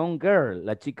 the young girl,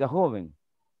 la chica joven.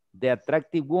 The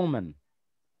attractive woman.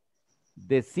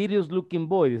 The serious looking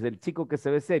boy, es el chico que se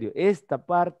ve serio. Esta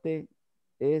parte,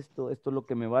 esto es lo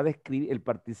que me va a describir, el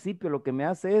participio lo que me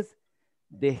hace es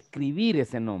describir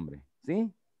ese nombre,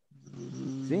 ¿sí?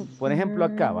 ¿Sí? Por ejemplo,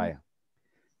 acá, vaya.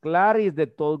 Clark is the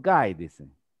tall guy, dice.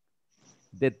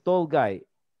 The tall guy.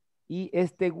 Y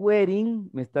este wearing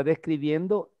me está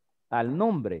describiendo al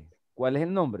nombre. ¿Cuál es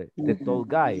el nombre? The tall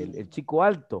guy, el chico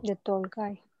alto. The tall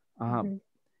guy. Ajá.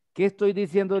 ¿Qué estoy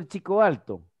diciendo del chico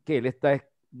alto? Que él está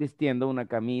vistiendo una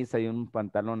camisa y unos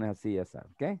pantalones así, ya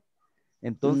sabes, ¿ok?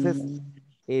 Entonces,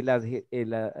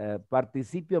 el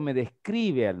participio me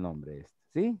describe al nombre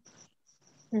este,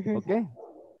 ¿sí? ¿Ok?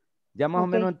 ¿Ya más o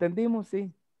menos entendimos?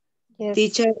 Sí. Yes.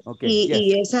 Teacher,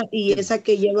 Okay, esa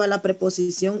que lleva la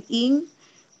preposición in,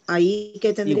 ahí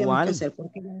 ¿qué tendríamos igual que hacer?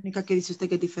 Porque es la única que dice usted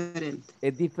que es diferente.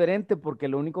 Es diferente porque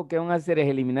lo único que van a hacer es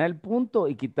eliminar el punto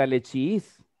y quitarle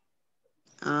cheese.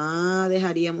 Ah,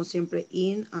 dejaríamos siempre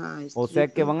in. O sea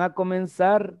que van a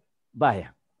comenzar,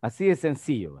 vaya, así de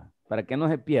sencillo, ¿va? Para que no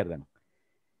se pierdan.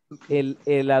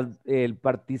 El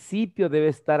participio debe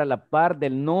estar a la par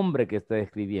del nombre que está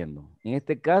describiendo. En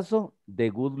este caso, the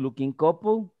good looking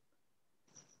couple,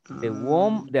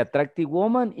 the attractive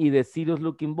woman y the serious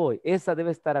looking boy. Esa debe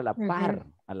estar a la par,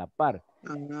 a la par.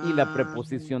 Y la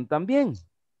preposición también,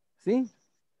 ¿sí?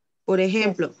 Por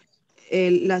ejemplo,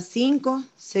 la 5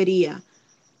 sería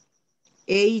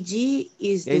AG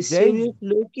is the serious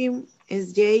looking,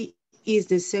 SJ is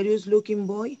the serious looking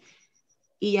boy,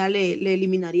 y ya le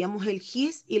eliminaríamos el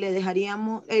his y le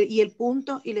dejaríamos, y el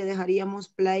punto y le dejaríamos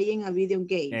playing a video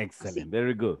game. Excellent,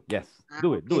 very good, yes.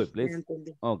 Do it, please.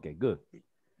 Okay, good.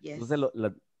 Yes. Entonces,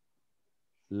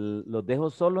 ¿los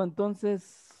dejo solo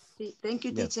entonces? Sí, thank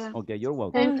you, Yes. teacher. Okay, you're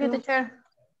welcome. Thank you, teacher.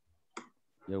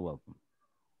 You're welcome.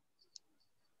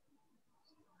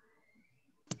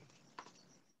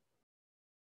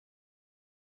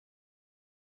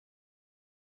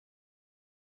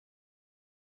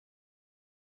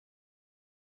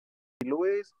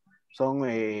 Luis son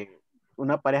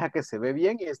una pareja que se ve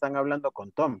bien y están hablando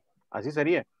con Tom. Así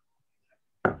sería.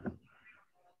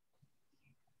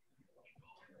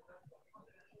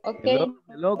 Ok.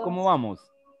 Hello, ¿cómo vamos?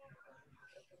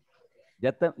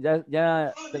 Ya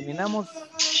terminamos.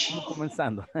 Vamos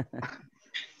comenzando.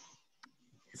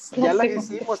 Ya las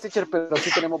hicimos, teacher, pero sí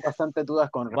tenemos bastantes dudas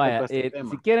con respecto Vaya, a este tema.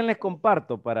 si quieren les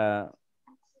comparto para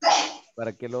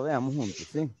que lo veamos juntos,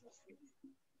 ¿sí?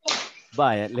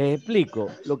 Vaya, les explico.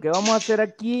 Lo que vamos a hacer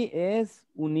aquí es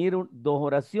unir dos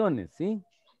oraciones, ¿sí?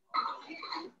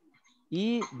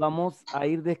 Y vamos a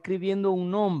ir describiendo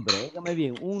un nombre, óigame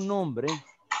bien, un nombre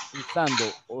usando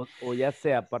o ya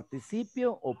sea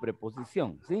participio o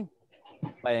preposición, ¿sí?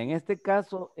 Vaya, en este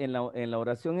caso, en la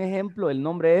oración ejemplo, el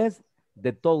nombre es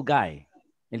The Tall Guy,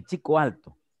 el chico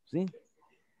alto, ¿sí?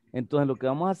 Entonces, lo que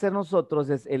vamos a hacer nosotros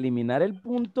es eliminar el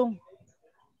punto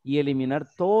y eliminar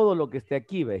todo lo que esté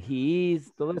aquí, ¿ve? He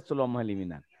is, todo esto lo vamos a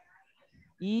eliminar.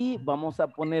 Y vamos a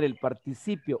poner el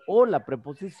participio o la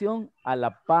preposición a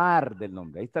la par del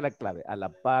nombre. Ahí está la clave, a la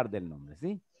par del nombre,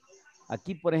 ¿sí?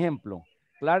 Aquí, por ejemplo,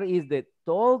 Clark is the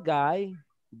tall guy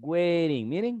waiting.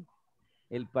 Miren,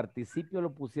 el participio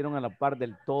lo pusieron a la par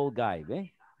del tall guy,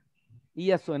 ¿ve? Y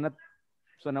ya suena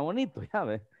bonito, ya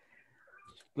ve.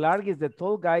 Clark is the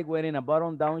tall guy wearing a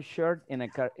button-down shirt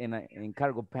and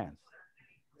cargo pants.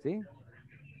 ¿Sí?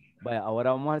 Vaya, ahora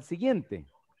vamos al siguiente.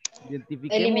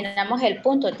 Eliminamos el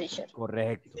punto, teacher.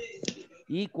 Correcto.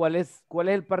 ¿Y cuál es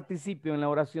el participio en la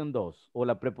oración 2 o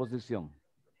la preposición?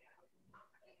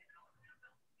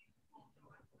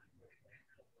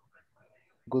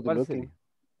 Good ¿Cuál looking. sería?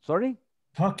 Sorry?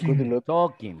 Talking.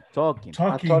 Talking.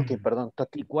 Talking, perdón.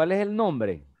 Talking. ¿Y cuál es el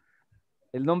nombre?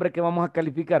 El nombre que vamos a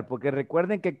calificar, porque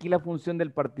recuerden que aquí la función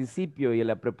del participio y de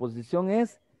la preposición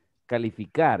es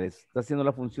calificar, está haciendo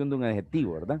la función de un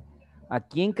adjetivo, ¿verdad? ¿A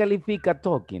quién califica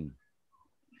talking?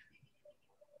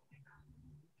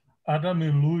 Adam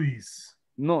y Luis.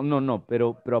 No,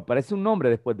 pero aparece un nombre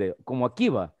después de, como aquí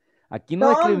va. Aquí no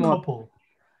describimos,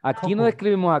 no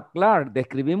describimos a Clark,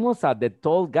 describimos a the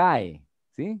tall guy,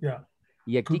 ¿sí? Yeah.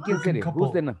 Y aquí Good ¿quién sería?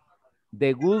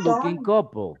 The good looking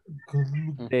couple.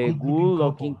 The good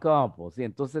looking couple. Sí,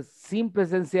 entonces, simple y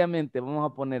sencillamente vamos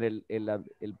a poner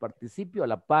el participio a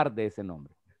la par de ese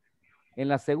nombre. En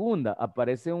la segunda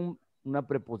aparece una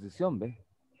preposición, ¿ve?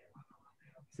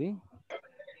 ¿Sí?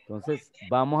 Entonces,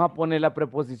 vamos a poner la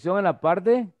preposición a la par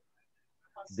de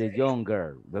the young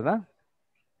girl, ¿verdad?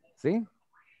 ¿Sí?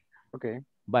 Ok.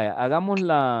 Vaya, hagamos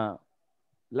las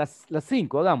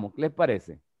 5, hagamos. ¿Qué les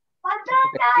parece?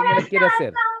 ¿Quién la quiere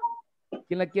hacer?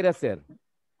 ¿Quién la quiere hacer?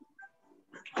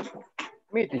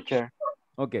 Me, teacher.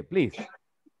 Okay, please.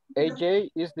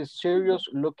 AJ is the serious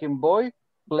looking boy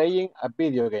playing a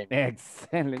video game.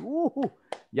 Excelente.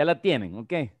 Ya la tienen,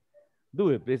 ok.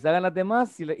 Do it, please. Hagan las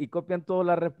demás y copian todas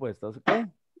las respuestas, ok.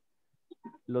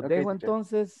 Los dejo teacher.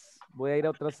 entonces. Voy a ir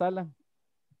a otra sala.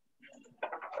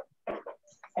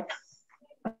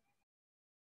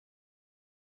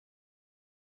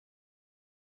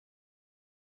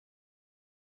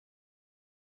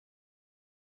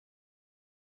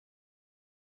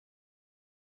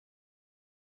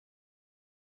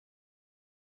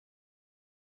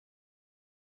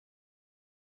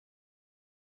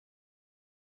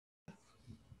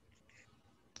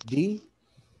 The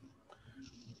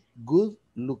good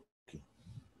looking.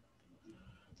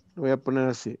 Lo voy a poner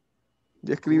así.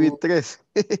 Ya escribí Good 3.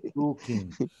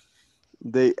 looking.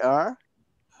 They are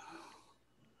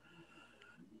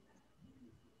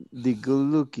the good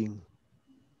looking.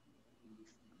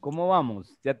 ¿Cómo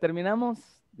vamos? ¿Ya terminamos?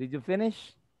 Did you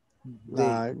finish?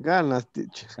 Las ganas,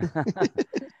 teacher.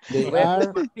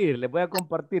 Les voy a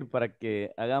compartir para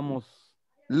que hagamos.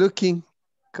 Looking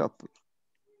couple.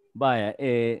 Vaya,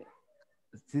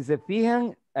 si se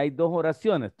fijan, hay dos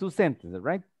oraciones, two sentences,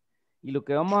 right? Y lo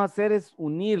que vamos a hacer es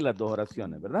unir las dos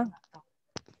oraciones, ¿verdad?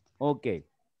 Ok.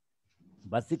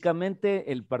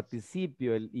 Básicamente el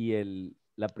participio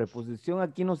la preposición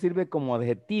aquí nos sirve como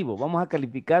adjetivo. Vamos a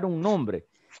calificar un nombre.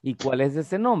 ¿Y cuál es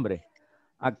ese nombre?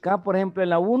 Acá, por ejemplo,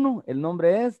 en la 1, el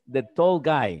nombre es The Tall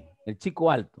Guy, el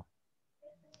chico alto.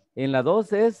 En la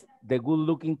 2 es The Good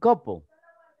Looking Couple.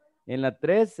 En la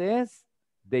 3 es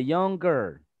The Young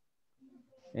Girl.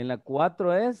 En la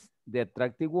 4 es The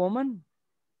Attractive Woman.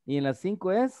 Y en la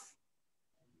 5 es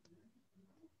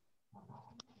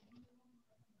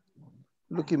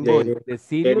Looking boy. The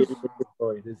serious looking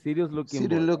boy.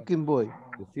 Looking boy.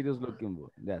 The serious looking boy.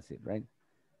 That's it, right?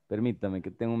 Permítame que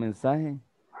tengo un mensaje.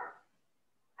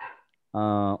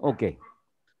 Ok.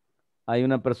 Hay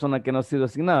una persona que no ha sido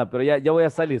asignada, pero ya voy a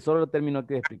salir. Solo lo termino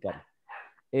aquí de explicar.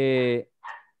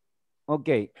 Ok.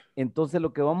 Entonces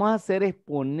lo que vamos a hacer es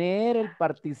poner el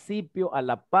participio a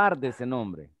la par de ese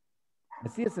nombre.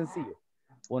 Así de sencillo.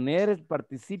 Poner el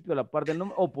participio a la par del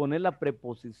nombre o poner la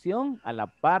preposición a la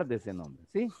par de ese nombre,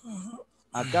 ¿sí?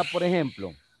 Acá, por ejemplo,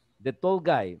 the tall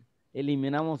guy.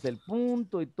 eliminamos el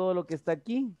punto y todo lo que está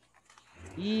aquí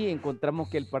y encontramos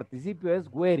que el participio es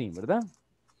wearing, ¿verdad?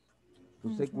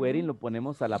 Entonces wearing lo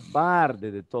ponemos a la par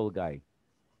de the tall guy.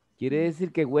 Quiere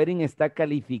decir que wearing está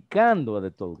calificando a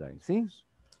the tall guy, ¿sí?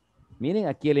 Miren,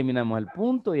 aquí eliminamos el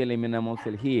punto y eliminamos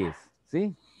el he is,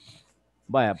 ¿sí?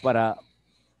 Vaya,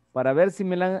 para ver si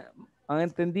me la han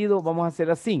entendido, vamos a hacer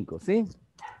las 5, ¿sí?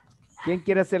 ¿Quién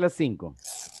quiere hacer las 5?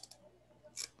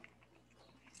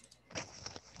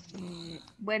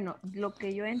 Bueno, lo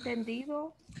que yo he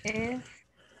entendido es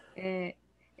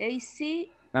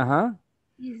AC Ajá.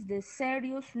 is the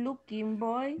serious looking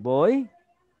boy Boy.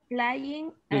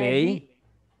 playing Play.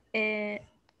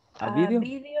 a video?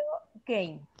 video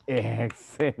game.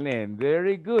 Excelente.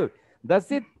 Very good.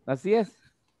 That's it. Así es.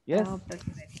 Yes. Oh,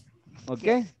 perfecto. Ok.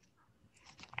 Yes.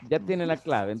 Ya tiene la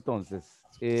clave. Entonces,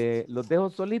 los dejo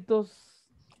solitos.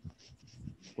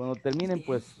 Cuando terminen,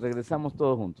 pues regresamos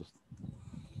todos juntos.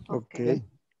 Ok. Okay.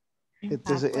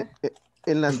 Entonces,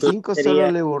 en las Entonces 5 sería-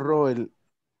 solo le borró el...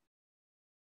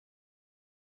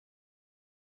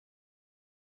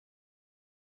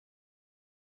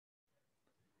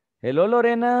 Hello,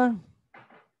 Lorena.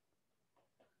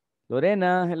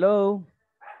 Lorena, hello.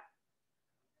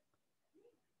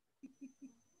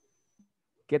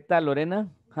 ¿Qué tal,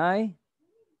 Lorena? Hi.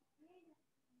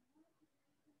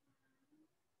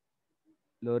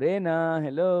 Lorena,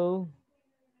 hello.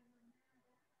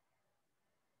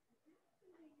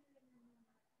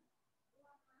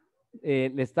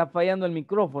 Le está fallando el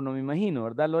micrófono, me imagino,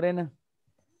 ¿verdad, Lorena?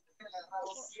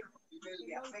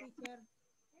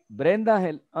 Brenda,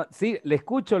 sí, le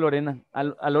escucho, Lorena.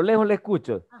 A lo lejos le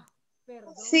escucho.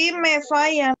 Sí, me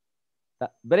falla.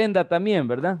 Brenda también,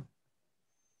 ¿verdad?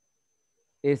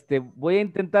 Voy a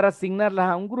intentar asignarlas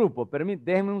a un grupo.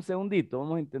 Déjenme un segundito.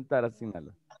 Vamos a intentar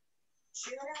asignarlas.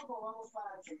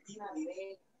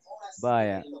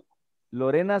 Vaya.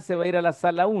 Lorena se va a ir a la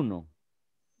sala 1.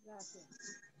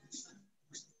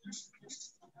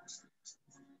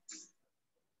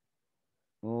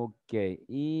 Ok.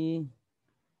 Y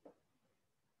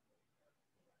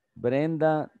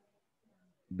Brenda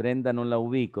no la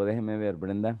ubico. Déjeme ver,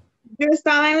 Brenda. Yo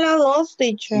estaba en la 2,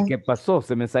 teacher. ¿Y qué pasó?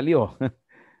 Se me salió.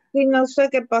 Y no sé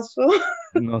qué pasó.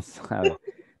 No sabe.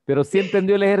 Pero sí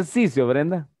entendió el ejercicio,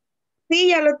 Brenda. Sí,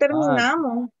 ya lo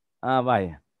terminamos.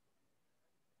 Vaya.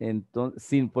 Entonces,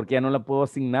 sí, porque ya no la puedo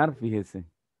asignar, fíjese.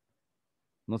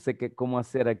 No sé cómo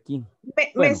hacer aquí.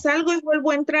 Me salgo y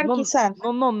vuelvo a entrar, quizás.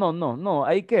 No.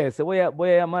 Ahí quédese. Voy a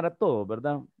llamar a todos,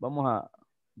 ¿verdad? Vamos a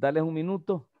darles un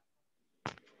minuto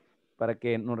para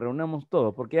que nos reunamos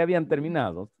todos, porque ya habían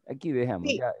terminado. Aquí dejamos.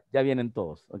 Sí. Ya vienen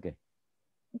todos. Ok.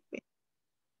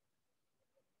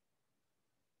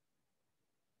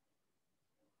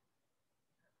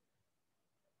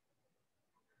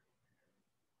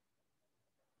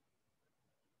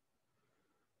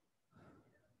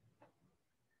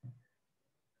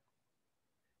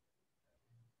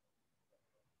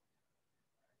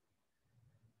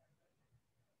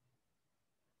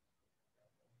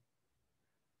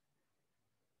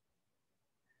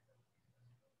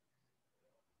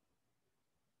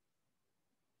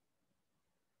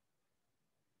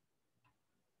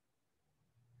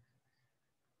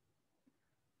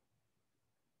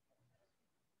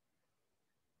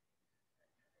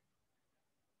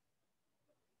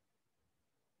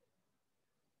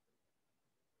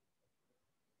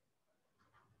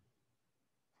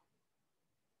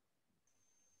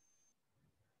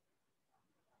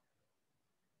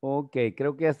 Ok,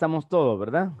 creo que ya estamos todos,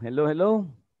 ¿verdad? Hello.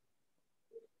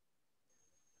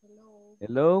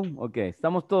 Ok,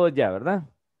 estamos todos ya, ¿verdad?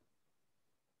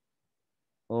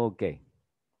 Ok.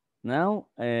 Now,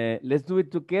 let's do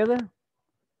it together.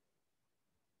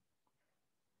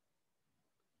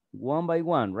 One by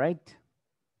one, right?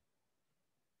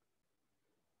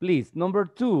 Please, number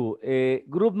 2,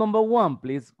 group number 1,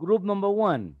 please. Group number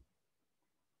 1.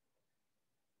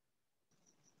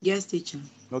 Yes, teacher.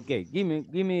 Okay, give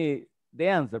me the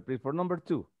answer, please, for number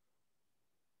 2.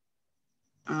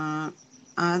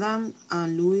 Adam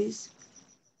and Luis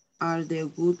are the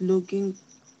good-looking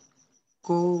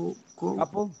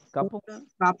couple.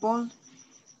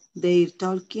 They're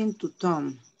talking to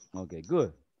Tom. Okay,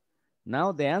 good.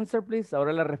 Now the answer, please.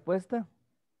 Ahora la respuesta.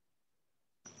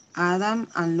 Adam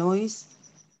and Lois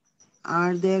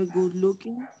are the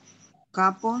good-looking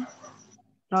couple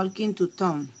talking to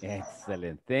Tom.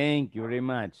 Excellent. Thank you very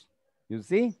much. You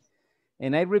see?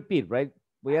 And I repeat, right?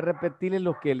 Voy a repetirles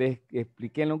lo que les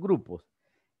expliqué en los grupos.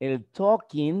 El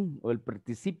talking o el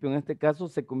participio en este caso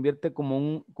se convierte como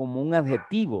un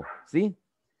adjetivo, ¿sí?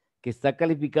 Que está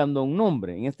calificando a un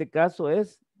nombre. En este caso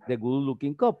es the good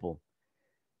looking couple.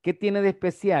 ¿Qué tiene de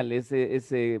especial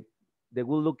ese The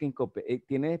Good Looking Couple?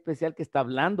 Tiene de especial que está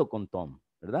hablando con Tom,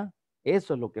 ¿verdad?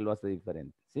 Eso es lo que lo hace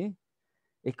diferente, ¿sí?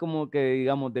 Es como que,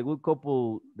 digamos, The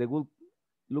Good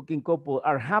Looking Couple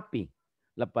are happy.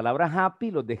 La palabra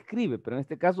happy lo describe, pero en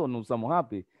este caso no usamos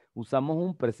happy. Usamos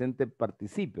un presente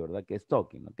participio, ¿verdad? Que es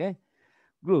talking, ¿ok?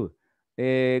 Good.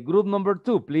 Group number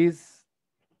 2, please.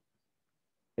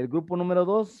 El grupo número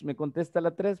 2, me contesta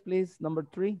la 3, please. Number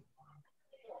 3.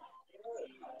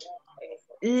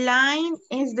 Line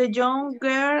is the young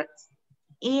girl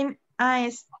in a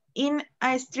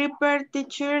stripper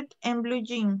t-shirt and blue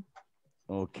jeans.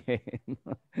 Okay.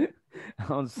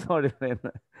 I'm sorry,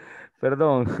 Brenda.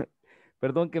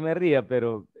 Perdón que me ría,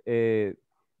 pero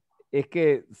es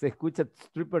que se escucha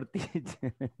stripper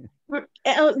teacher.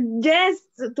 Yes,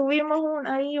 tuvimos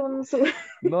ahí un...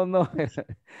 No.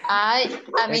 Ay,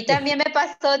 a mí también me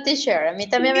pasó, teacher. A mí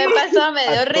también me pasó, me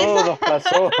dio A risa. todos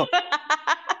pasó.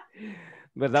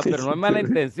 ¿Verdad? Pero no es mala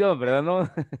intención, ¿verdad? No.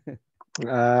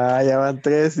 Ah, ya van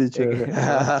 3, teacher.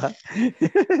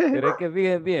 Pero es que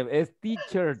fíjense bien, es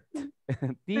t-shirt.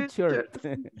 T-shirt.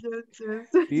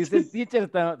 Si dice teacher,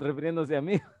 está refiriéndose a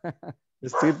mí.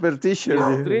 Stripper teacher.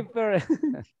 Stripper.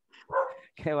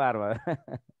 Qué bárbaro.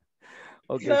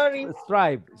 Ok, Sorry.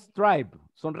 stripe.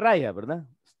 Son rayas, ¿verdad?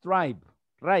 Stripe,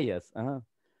 rayas. Ajá.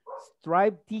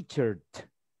 Stripe t-shirt.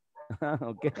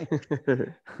 Okay.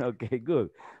 Okay, good.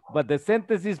 But the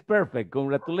sentence is perfect.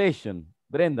 Congratulations,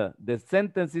 Brenda. The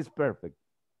sentence is perfect.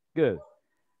 Good.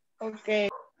 Okay.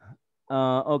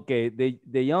 Okay,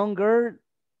 the young girl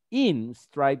in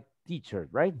striped t-shirt,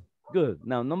 right? Good.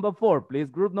 Now, number 4, please.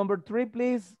 Group number 3,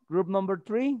 please. Group number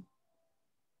 3.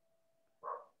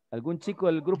 ¿Algún chico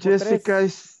del grupo 3?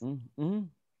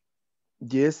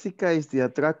 Jessica is the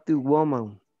attractive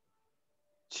woman.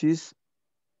 She's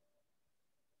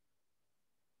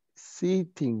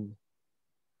sitting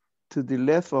to the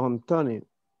left of Antonio.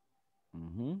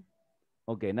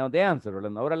 Okay, now the answer,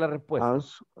 Rolando. Ahora la respuesta.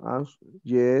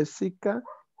 Jessica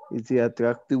is the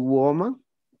attractive woman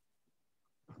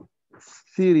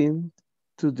sitting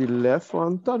to the left of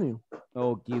Antonio.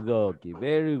 Okie dokie.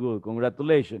 Very good.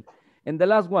 Congratulations. And the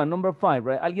last one, number 5,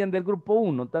 right? Alguien del grupo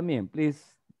 1 también, please.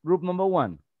 Group number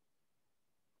 1.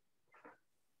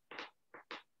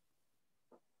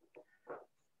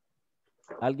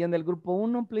 ¿Alguien del grupo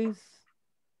 1, please?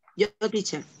 Yo,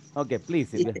 teacher. Okay,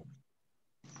 please. Silvia.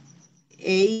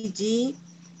 AG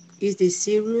is the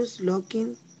serious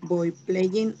looking boy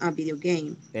playing a video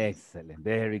game. Excellent.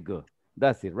 Very good.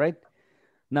 That's it, right?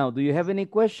 Now, do you have any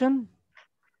question?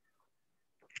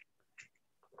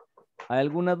 ¿Hay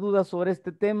alguna duda sobre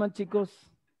este tema, chicos?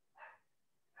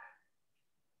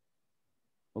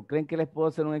 ¿O creen que les puedo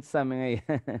hacer un examen ahí?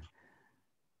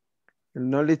 El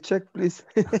knowledge check, please.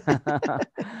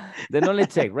 The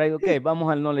knowledge check, right? Okay, vamos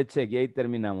al knowledge check y ahí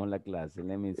terminamos la clase.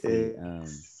 Let me see.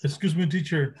 Excuse me,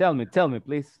 teacher. Tell me,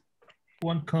 please.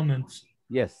 One comment.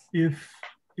 Yes.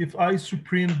 If I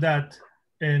supreme that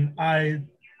and I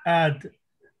add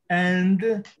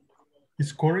and,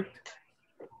 is correct?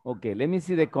 Okay, let me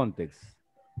see the context.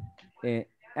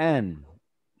 Anne,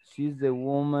 she's the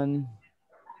woman.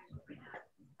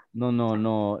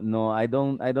 No, I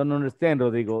don't understand,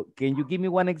 Rodrigo. Can you give me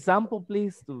one example,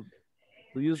 please, to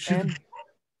use Anne?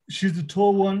 She's the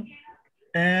tall one,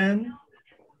 and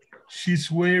she's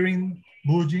wearing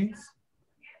blue jeans.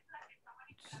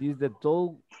 She's the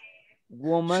tall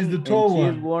woman. She's the tall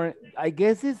one. Wearing, I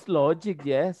guess it's logic,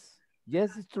 yes.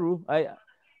 Yes, it's true.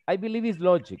 I believe it's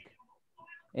logic.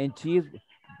 And she is,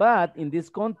 but in this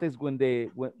context,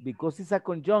 because it's a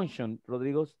conjunction,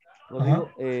 Rodrigo,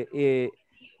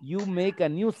 you make a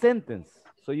new sentence.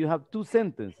 So you have 2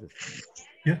 sentences.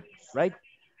 Yeah. Right?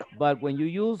 But when you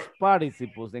use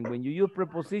participles and when you use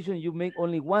preposition, you make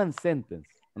only 1 sentence.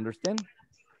 Understand?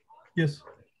 Yes.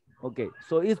 Okay.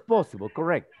 So it's possible,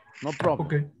 correct? No problem.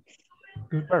 Okay.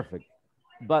 Good. Perfect.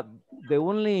 But the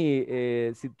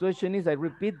only situation is, I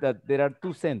repeat, that there are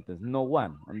 2 sentences, no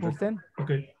 1. Understand?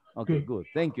 Okay. Okay, good.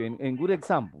 Thank you. And good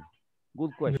example.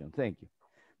 Good question. Thank you.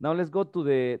 Now let's go to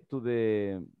the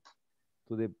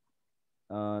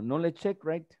knowledge check,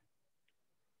 right?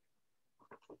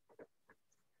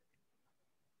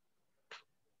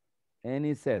 And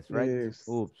it says, right? Yes.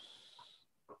 Oops.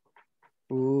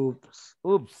 Oops.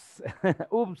 Oops.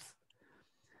 Oops.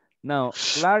 Now,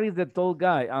 Clark is the tall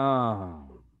guy.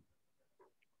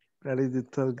 That is the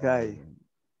tall guy.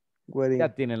 Wearing... Ya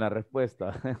tiene la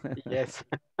respuesta. Yes.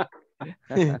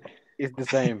 It's the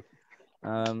same.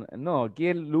 No, aquí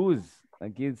es Luz.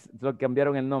 Aquí solo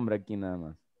cambiaron el nombre aquí nada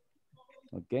más.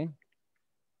 Ok.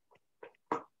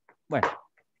 Bueno.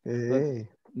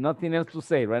 Nothing else to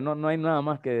say, right? No hay nada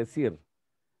más que decir.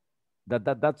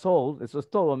 That's all. Eso es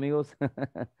todo, amigos.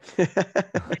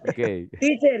 Ok.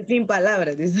 Teacher, sin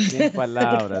palabras. Sin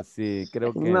palabras, sí.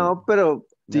 Creo que No, pero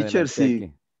me teacher, adelanté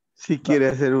aquí. si quiere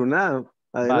hacer una,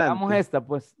 Va, hagamos adelante. esta,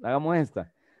 pues. Hagamos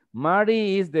esta.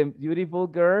 Mary is the beautiful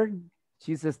girl.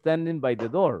 She's standing by the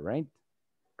door, right?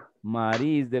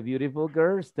 Mary is the beautiful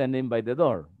girl standing by the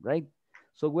door, right?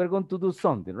 So we're going to do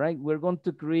something, right? We're going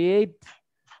to create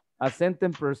a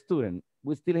sentence per student.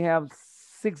 We still have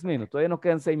 6 minutes. Todavía nos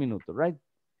quedan 6 minutos, right?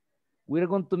 We're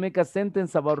going to make a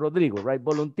sentence about Rodrigo, right?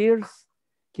 Volunteers.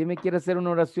 ¿Quién me quiere hacer una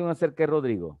oración acerca de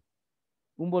Rodrigo?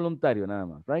 Un voluntario nada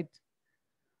más, right?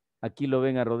 Aquí lo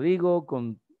ven a Rodrigo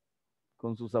con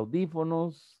sus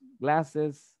audífonos,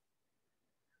 glasses.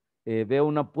 Veo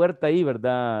una puerta ahí,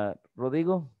 ¿verdad,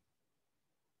 Rodrigo?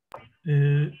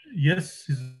 Yes,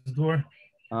 his door.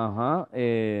 Ajá.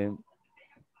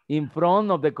 In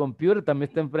front of the computer, también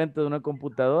está enfrente de una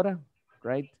computadora,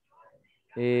 right?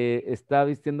 Está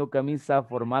vistiendo camisa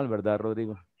formal, ¿verdad,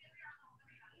 Rodrigo?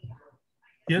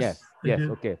 Yes, yes,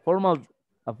 okay.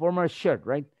 A formal shirt,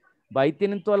 right? Va, ahí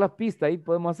tienen todas las pistas, ahí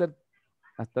podemos hacer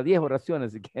hasta 10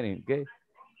 oraciones si quieren, ¿ok?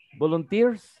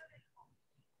 Volunteers.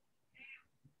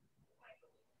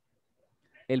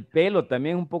 El pelo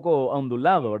también un poco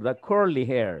ondulado, ¿verdad? Curly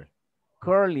hair.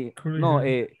 Wavy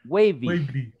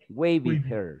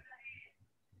hair.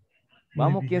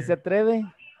 Vamos, ¿quién se atreve?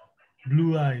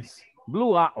 Blue eyes.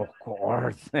 Blue eyes, of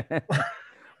course.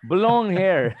 Blonde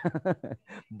hair.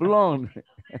 Blonde.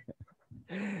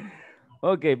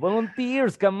 Ok,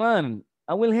 volunteers, come on.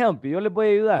 I will help you. Yo les voy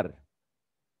a ayudar.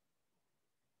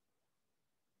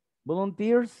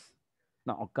 Volunteers?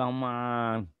 No, come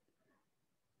on.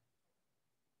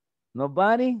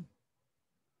 Nobody?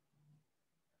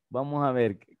 Vamos a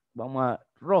ver.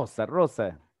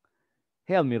 Rosa.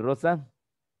 Help me, Rosa.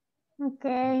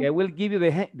 Okay. I will give you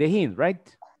the hint,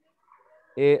 right?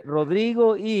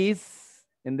 Rodrigo is,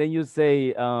 and then you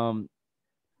say,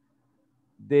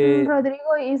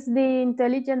 Rodrigo is the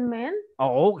intelligent man.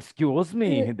 Oh, excuse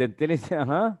me. The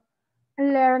intelligent,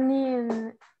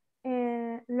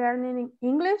 Learning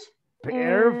English.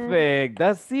 Perfect.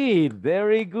 That's it.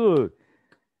 Very good.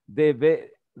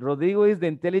 Rodrigo is the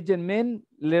intelligent man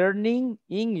learning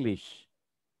English.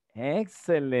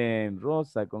 Excellent,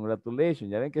 Rosa.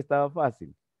 Congratulations. Ya ven que estaba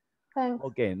fácil. Thanks.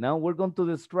 Okay, now we're going to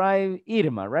describe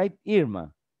Irma, right?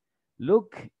 Irma.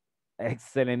 Look.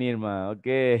 Excellent, Irma.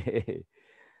 Okay.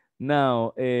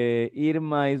 Now,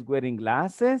 Irma is wearing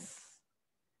glasses.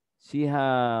 She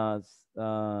has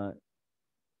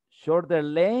shorter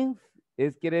length.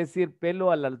 Quiere decir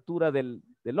pelo a la altura del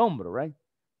hombro, right?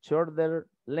 Shorter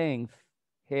length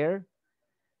hair.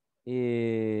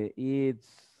 It's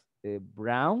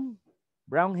brown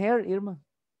hair, Irma.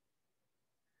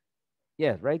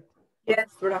 Yes, right?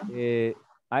 Yes, brown.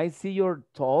 I see you're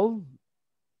tall.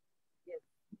 Yes.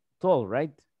 Tall,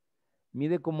 right?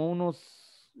 Mide como unos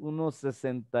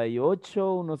 68,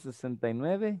 unos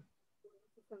 69.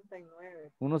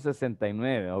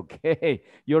 1.69, okay.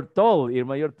 You're tall,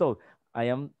 Irma, you're tall. I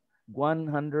am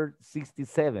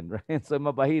 167, right? Soy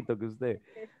más bajito que usted.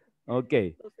 Ok,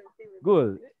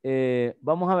 good.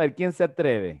 Vamos a ver, ¿quién se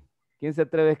atreve? ¿Quién se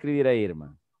atreve a escribir a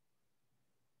Irma?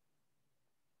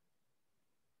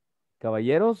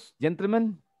 Caballeros,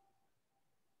 gentlemen.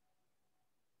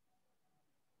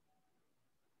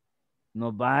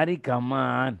 Nobody, come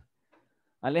on.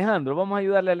 Alejandro, vamos a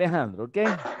ayudarle a Alejandro, ¿ok?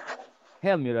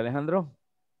 Help me, Alejandro.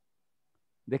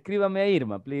 Descríbame a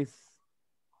Irma, please.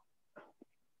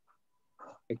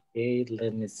 Okay,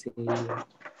 let me see.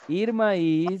 Irma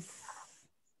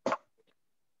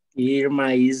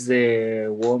is the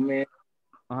woman.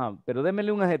 Ajá, pero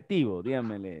démele un adjetivo,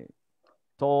 dígamele.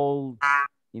 Tall,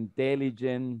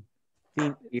 intelligent,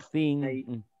 thin.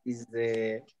 Is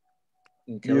the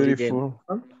intelligent. Beautiful.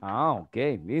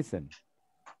 Okay, listen.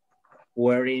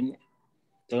 Wearing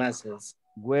glasses.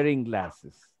 Wearing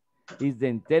glasses. Is the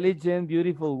intelligent,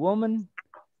 beautiful woman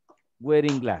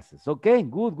wearing glasses. Okay,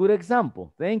 good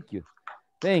example. Thank you.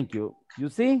 You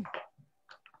see?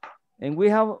 And we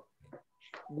have,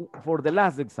 for the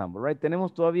last example, right?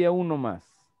 Tenemos todavía uno más.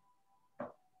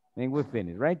 And we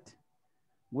finish, right?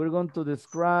 We're going to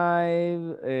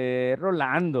describe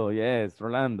Rolando. Yes,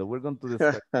 Rolando. We're going to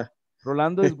describe.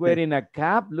 Rolando is wearing a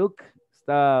cap. Look,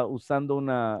 está usando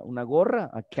una gorra,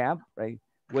 a cap, right?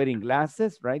 Wearing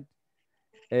glasses, right?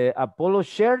 A polo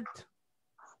shirt.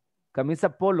 Camisa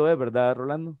polo, ¿verdad,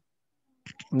 Rolando?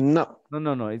 No.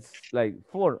 No. It's like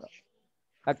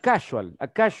a casual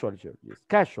shirt. Yes,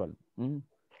 casual.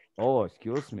 Oh,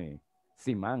 excuse me.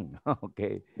 Simón.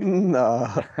 Okay. No,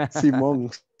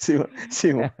 Simón.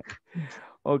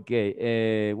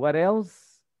 Okay. What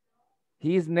else?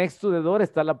 He is next to the door,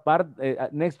 está a la par,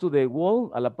 next to the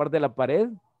wall, a la par de la pared.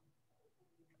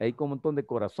 Hay como un montón de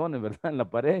corazones, ¿verdad? En la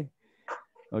pared.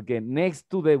 Ok, next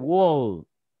to the wall,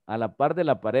 a la par de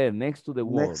la pared, next to the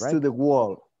wall, Next right? to the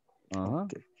wall. Ajá.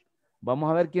 Okay. Vamos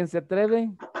a ver quién se atreve.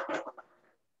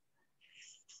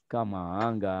 Come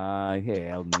on, guys,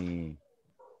 help me.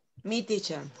 Me,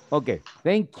 teacher. Okay,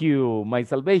 thank you, my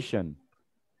salvation.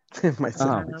 My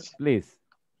salvation. Please.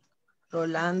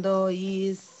 Rolando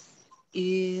is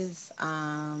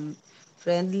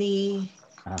friendly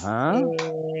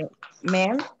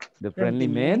man. The friendly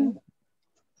man.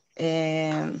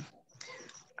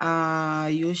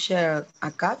 You share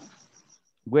a cup.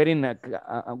 Wearing a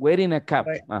cap. Wearing a cap.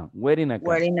 Wearing a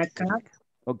cap.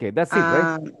 Okay, that's it,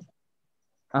 right?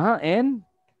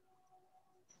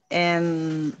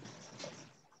 And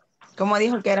 ¿cómo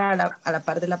dijo que era a la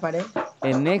par de la pared?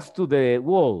 And next to the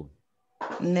wall.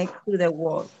 Next to the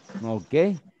wall.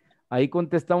 Ok. Ahí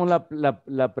contestamos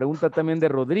la pregunta también de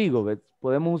Rodrigo. ¿Ves?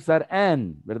 Podemos usar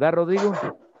and, ¿verdad, Rodrigo?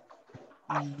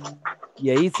 Y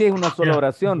ahí sí es una sola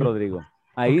oración, Rodrigo.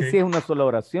 Ahí sí es una sola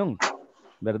oración,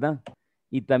 ¿verdad?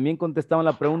 Y también contestamos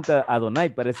la pregunta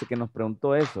Adonai, parece que nos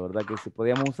preguntó eso, ¿verdad? Que si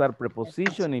podíamos usar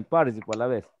preposition y participle a la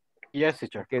vez. Yes,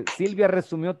 teacher. Que Silvia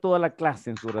resumió toda la clase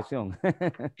en su oración.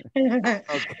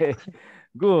 Okay,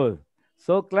 good.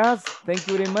 So class, thank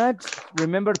you very much.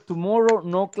 Remember, tomorrow,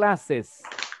 no classes.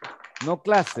 No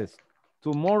classes.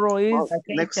 Tomorrow is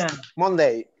next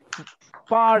Monday.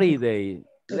 Party day.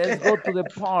 Let's go to the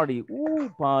party. Ooh,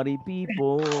 party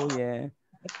people, yeah.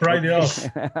 Friday off.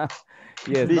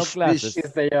 Yes, no classes.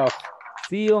 Day off.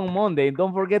 See you on Monday.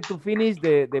 Don't forget to finish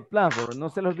the plan. No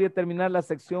se les olvide terminar la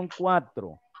sección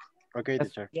 4. Okay,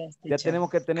 teacher. Yes, Ya teacher. tenemos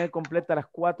que tener completas las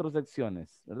 4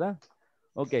 secciones, ¿verdad?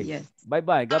 Okay. Yes. Bye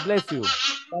bye. God bless you.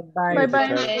 Bye bye. Bye bye.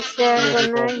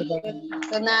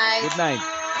 Good night. Good night.